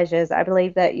guilty pleasures. I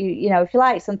believe that you know, if you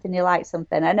like something, you like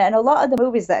something. And a lot of the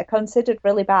movies that are considered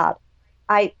really bad,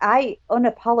 I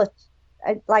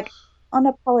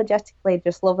unapologetically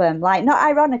just love them. Like, not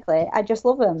ironically, I just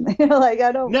love them. You know, like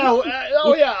I don't. No,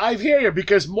 yeah, I hear you,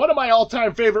 because one of my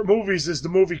all-time favorite movies is the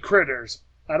movie Critters.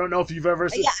 I don't know if you've ever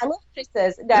seen. Yeah, I love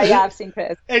Critters. No, yeah, I've seen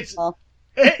Critters.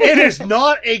 It is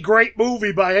not a great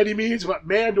movie by any means, but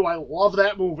man, do I love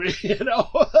that movie, you know?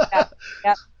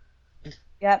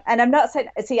 Yeah. And I'm not saying,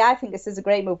 see, I think this is a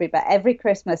great movie, but every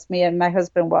Christmas, me and my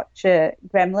husband watch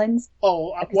Gremlins.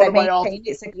 Oh, one of my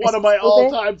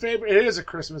all-time favorite. It is a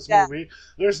Christmas movie.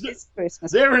 There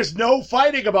is no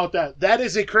fighting about that. That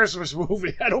is a Christmas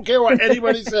movie. I don't care what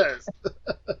anybody says.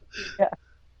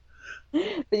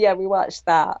 But yeah, we watched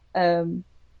that. And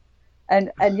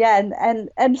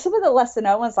some of the lesser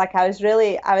known ones, like I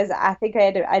think I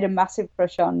had a massive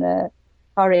crush on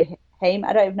Corey Haim.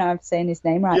 I don't even know if I'm saying his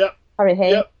name right. Yep. Corey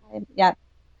Haim. Yep. Yeah.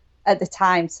 At the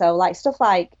time, so like stuff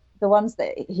like the ones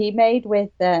that he made with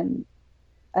the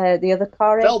other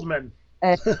Corey Feldman.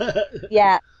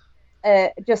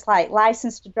 Just like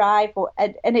License to Drive,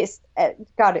 and it's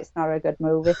God, it's not a good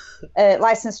movie.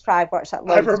 License to Drive, watch that.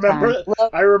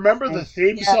 I remember the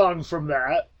theme song from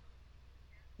that.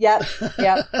 Yep.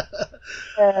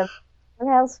 What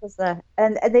else was there?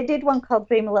 And they did one called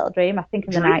Dream a Little Dream, I think,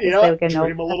 in the 90s. They were going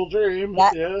Dream a Little Dream.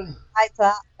 Yeah. Like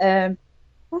that.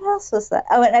 What else was there?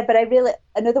 Oh, but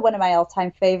another one of my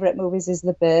all-time favorite movies is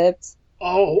The Burbs.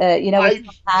 Oh, you know, I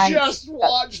just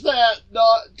watched that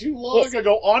not too long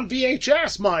ago on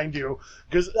VHS, mind you,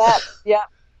 because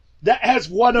that has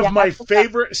one of my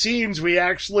favorite scenes. We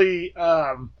actually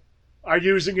are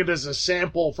using it as a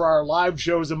sample for our live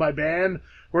shows in my band,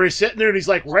 where he's sitting there and he's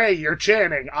like, Ray, you're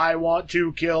chanting, I want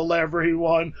to kill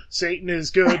everyone. Satan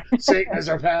is good. Satan is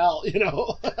our pal, you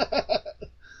know.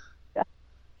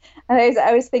 I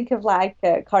always think of like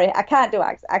Corey. I can't do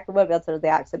accent. I won't be able to do the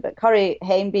accent, but Corey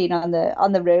Haim being on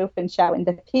the roof and shouting,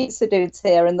 "The pizza dude's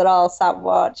here!" and they're all sat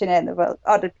watching it and they've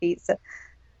ordered pizza.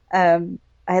 But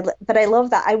I love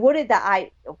that. I worried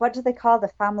that what do they call the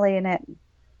family in it?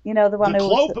 You know, the one the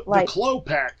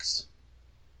Klopeks.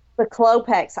 The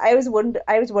Klopeks. I always worry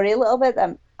a little bit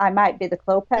that I might be the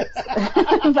Klopeks.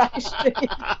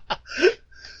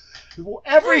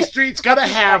 Every street's got to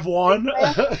have one,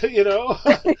 you know.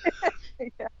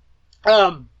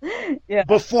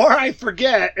 Before I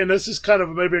forget, and this is kind of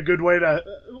maybe a good way to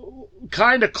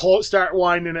kind of start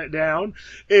winding it down,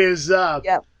 is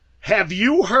have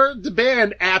you heard the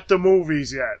band At the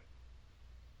Movies yet?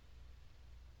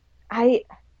 I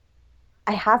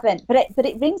haven't, but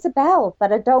it rings a bell,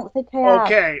 but I don't think I have.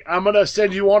 Okay, I'm gonna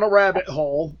send you on a rabbit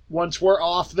hole once we're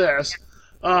off this.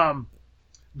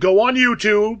 Go on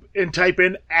YouTube and type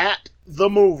in At the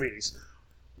Movies.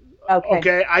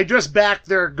 Okay, I just backed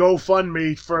their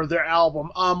GoFundMe for their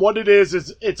album. What it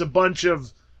is it's a bunch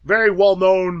of very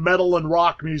well-known metal and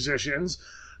rock musicians.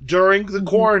 During the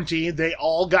quarantine, they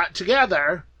all got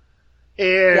together,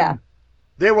 and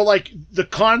they were like, the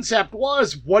concept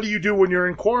was, what do you do when you're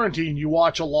in quarantine? You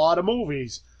watch a lot of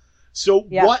movies. So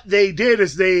what they did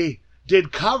is they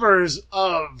did covers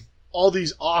of all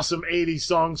these awesome 80s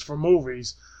songs from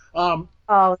movies. Oh,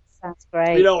 that sounds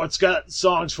great. You know, it's got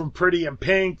songs from Pretty in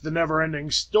Pink, The Never-Ending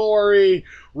Story,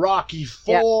 Rocky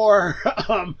IV,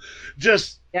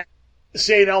 just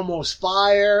St. Elmo's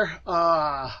Fire,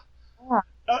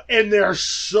 and they're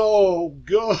so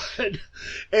good.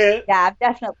 And, I'm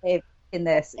definitely in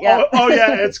this. Yeah. Oh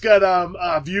yeah, it's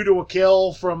got View to a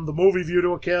Kill from the movie View to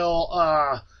a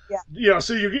Kill. You know,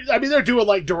 so they're doing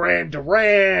like Duran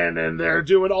Duran, and they're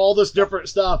doing all this different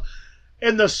stuff.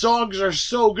 And the songs are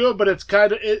so good, but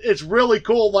it's really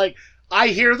cool. Like, I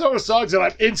hear those songs and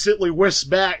I'm instantly whisked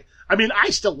back. I mean,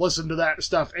 I still listen to that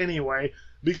stuff anyway.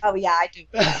 Oh, yeah, I do.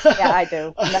 Yeah, I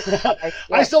do.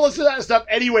 I still listen to that stuff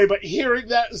anyway, but hearing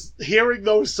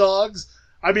those songs,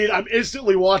 I mean, I'm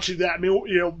instantly watching that. I mean,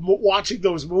 you know, watching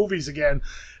those movies again.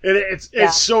 And it's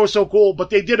so it's But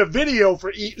they did a video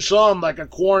for each song, like a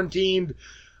quarantined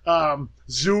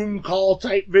Zoom call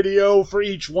type video for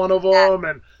each one of them.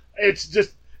 And it's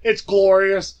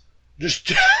glorious.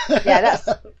 Just that's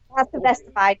the best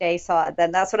of my day sorted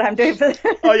then. That's what I'm doing for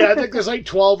Oh yeah, I think there's like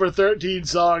 12 or 13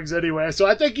 songs anyway. So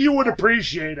I think you would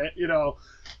appreciate it, you know.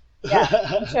 Yeah,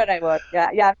 I'm sure I would. Yeah,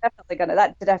 I'm definitely gonna.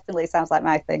 That definitely sounds like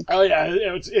my thing. Oh yeah,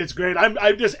 it's great. I'm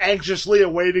just anxiously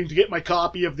awaiting to get my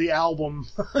copy of the album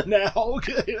now.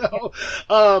 You know,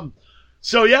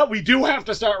 so yeah, we do have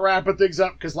to start wrapping things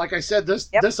up because, like I said,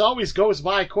 this always goes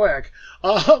by quick.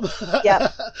 So,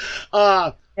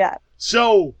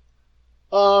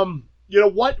 you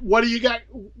know, what do you got?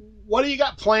 What do you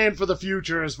got planned for the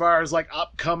future as far as like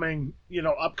upcoming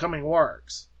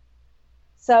works?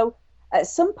 So. At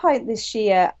some point this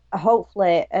year,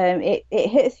 hopefully, it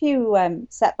hit a few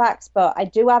setbacks, but I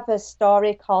do have a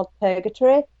story called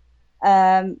Purgatory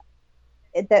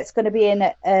that's going to be in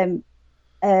an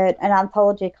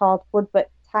anthology called Would But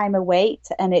Time Await,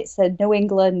 and it's a New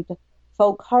England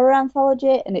folk horror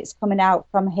anthology, and it's coming out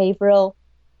from Haverhill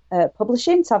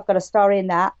Publishing, so I've got a story in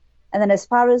that. And then as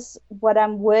far as what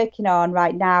I'm working on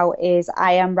right now is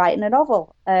I am writing a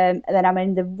novel, and then I'm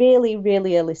in the really,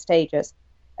 really early stages.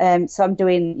 So I'm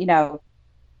doing, you know,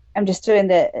 I'm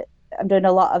doing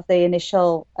a lot of the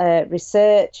initial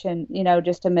research and, you know,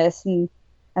 just immersing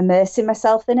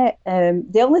myself in it.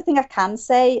 The only thing I can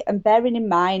say, and bearing in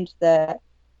mind that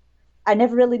I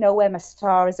never really know where my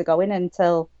stories are going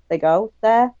until they go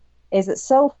there, is that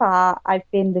so far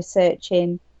I've been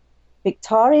researching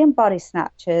Victorian body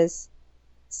snatchers,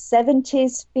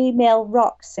 70s female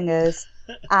rock singers,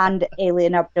 and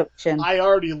alien abduction. I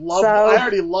already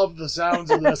love the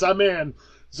sounds of this. I'm in.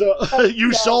 So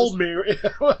you sold me.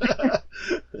 So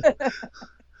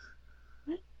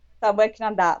I'm working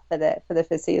on that for the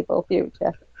foreseeable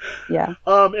future. Yeah.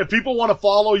 If people want to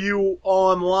follow you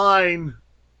online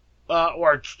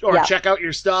or check out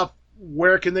your stuff,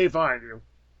 where can they find you?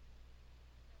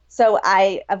 So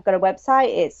I've got a website.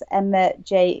 It's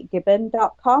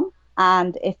emmajgibbon.com.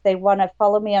 And if they want to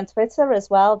follow me on Twitter as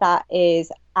well, that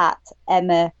is at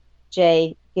Emma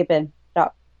J. Gibbon.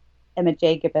 Emma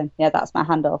J. Gibbon. Yeah, that's my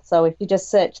handle. So if you just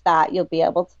search that, you'll be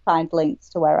able to find links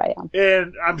to where I am.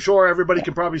 And I'm sure everybody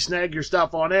can probably snag your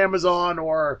stuff on Amazon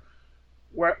or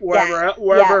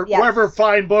wherever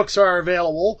fine books are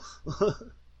available.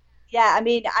 Yeah, I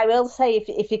mean, I will say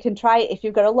if you can try, if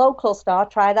you've got a local store,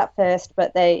 try that first.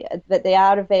 But they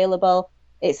are available.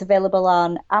 It's available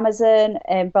on Amazon,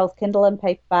 both Kindle and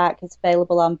paperback. It's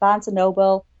available on Barnes &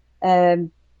 Noble,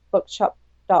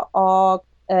 bookshop.org,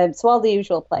 so all the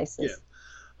usual places.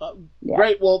 Yeah.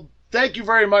 Great. Well, thank you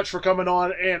very much for coming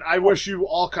on, and I wish you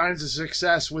all kinds of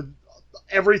success with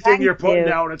everything you're putting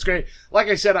out. It's great. Like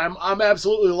I said, I'm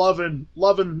absolutely loving,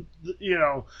 you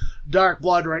know, Dark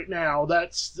Blood right now.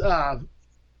 That's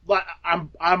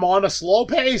I'm on a slow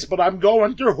pace, but I'm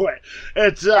going through it.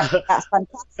 It's that's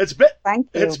fantastic.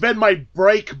 It's been my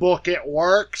break book at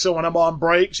work. So when I'm on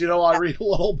breaks, you know, I read a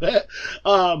little bit.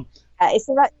 It's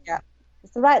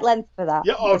the right length for that.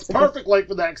 Yeah, it's perfect length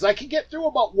for that because I can get through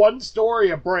about one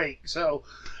story a break. So.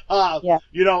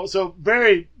 You know, so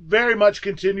very, very much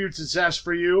continued success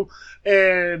for you.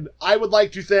 And I would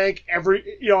like to thank I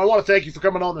want to thank you for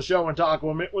coming on the show and talking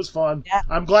with me. It was fun. Yeah.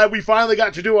 I'm glad we finally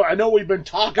got to do it. I know we've been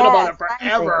talking about it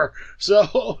forever.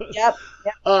 So, yep.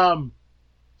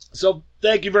 So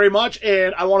thank you very much.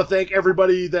 And I want to thank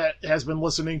everybody that has been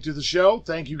listening to the show.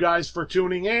 Thank you guys for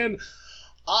tuning in.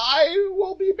 I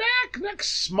will be back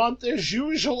next month as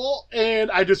usual, and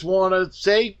I just want to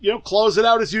say, close it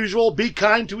out as usual. Be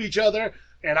kind to each other,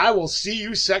 and I will see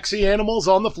you sexy animals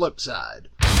on the flip side.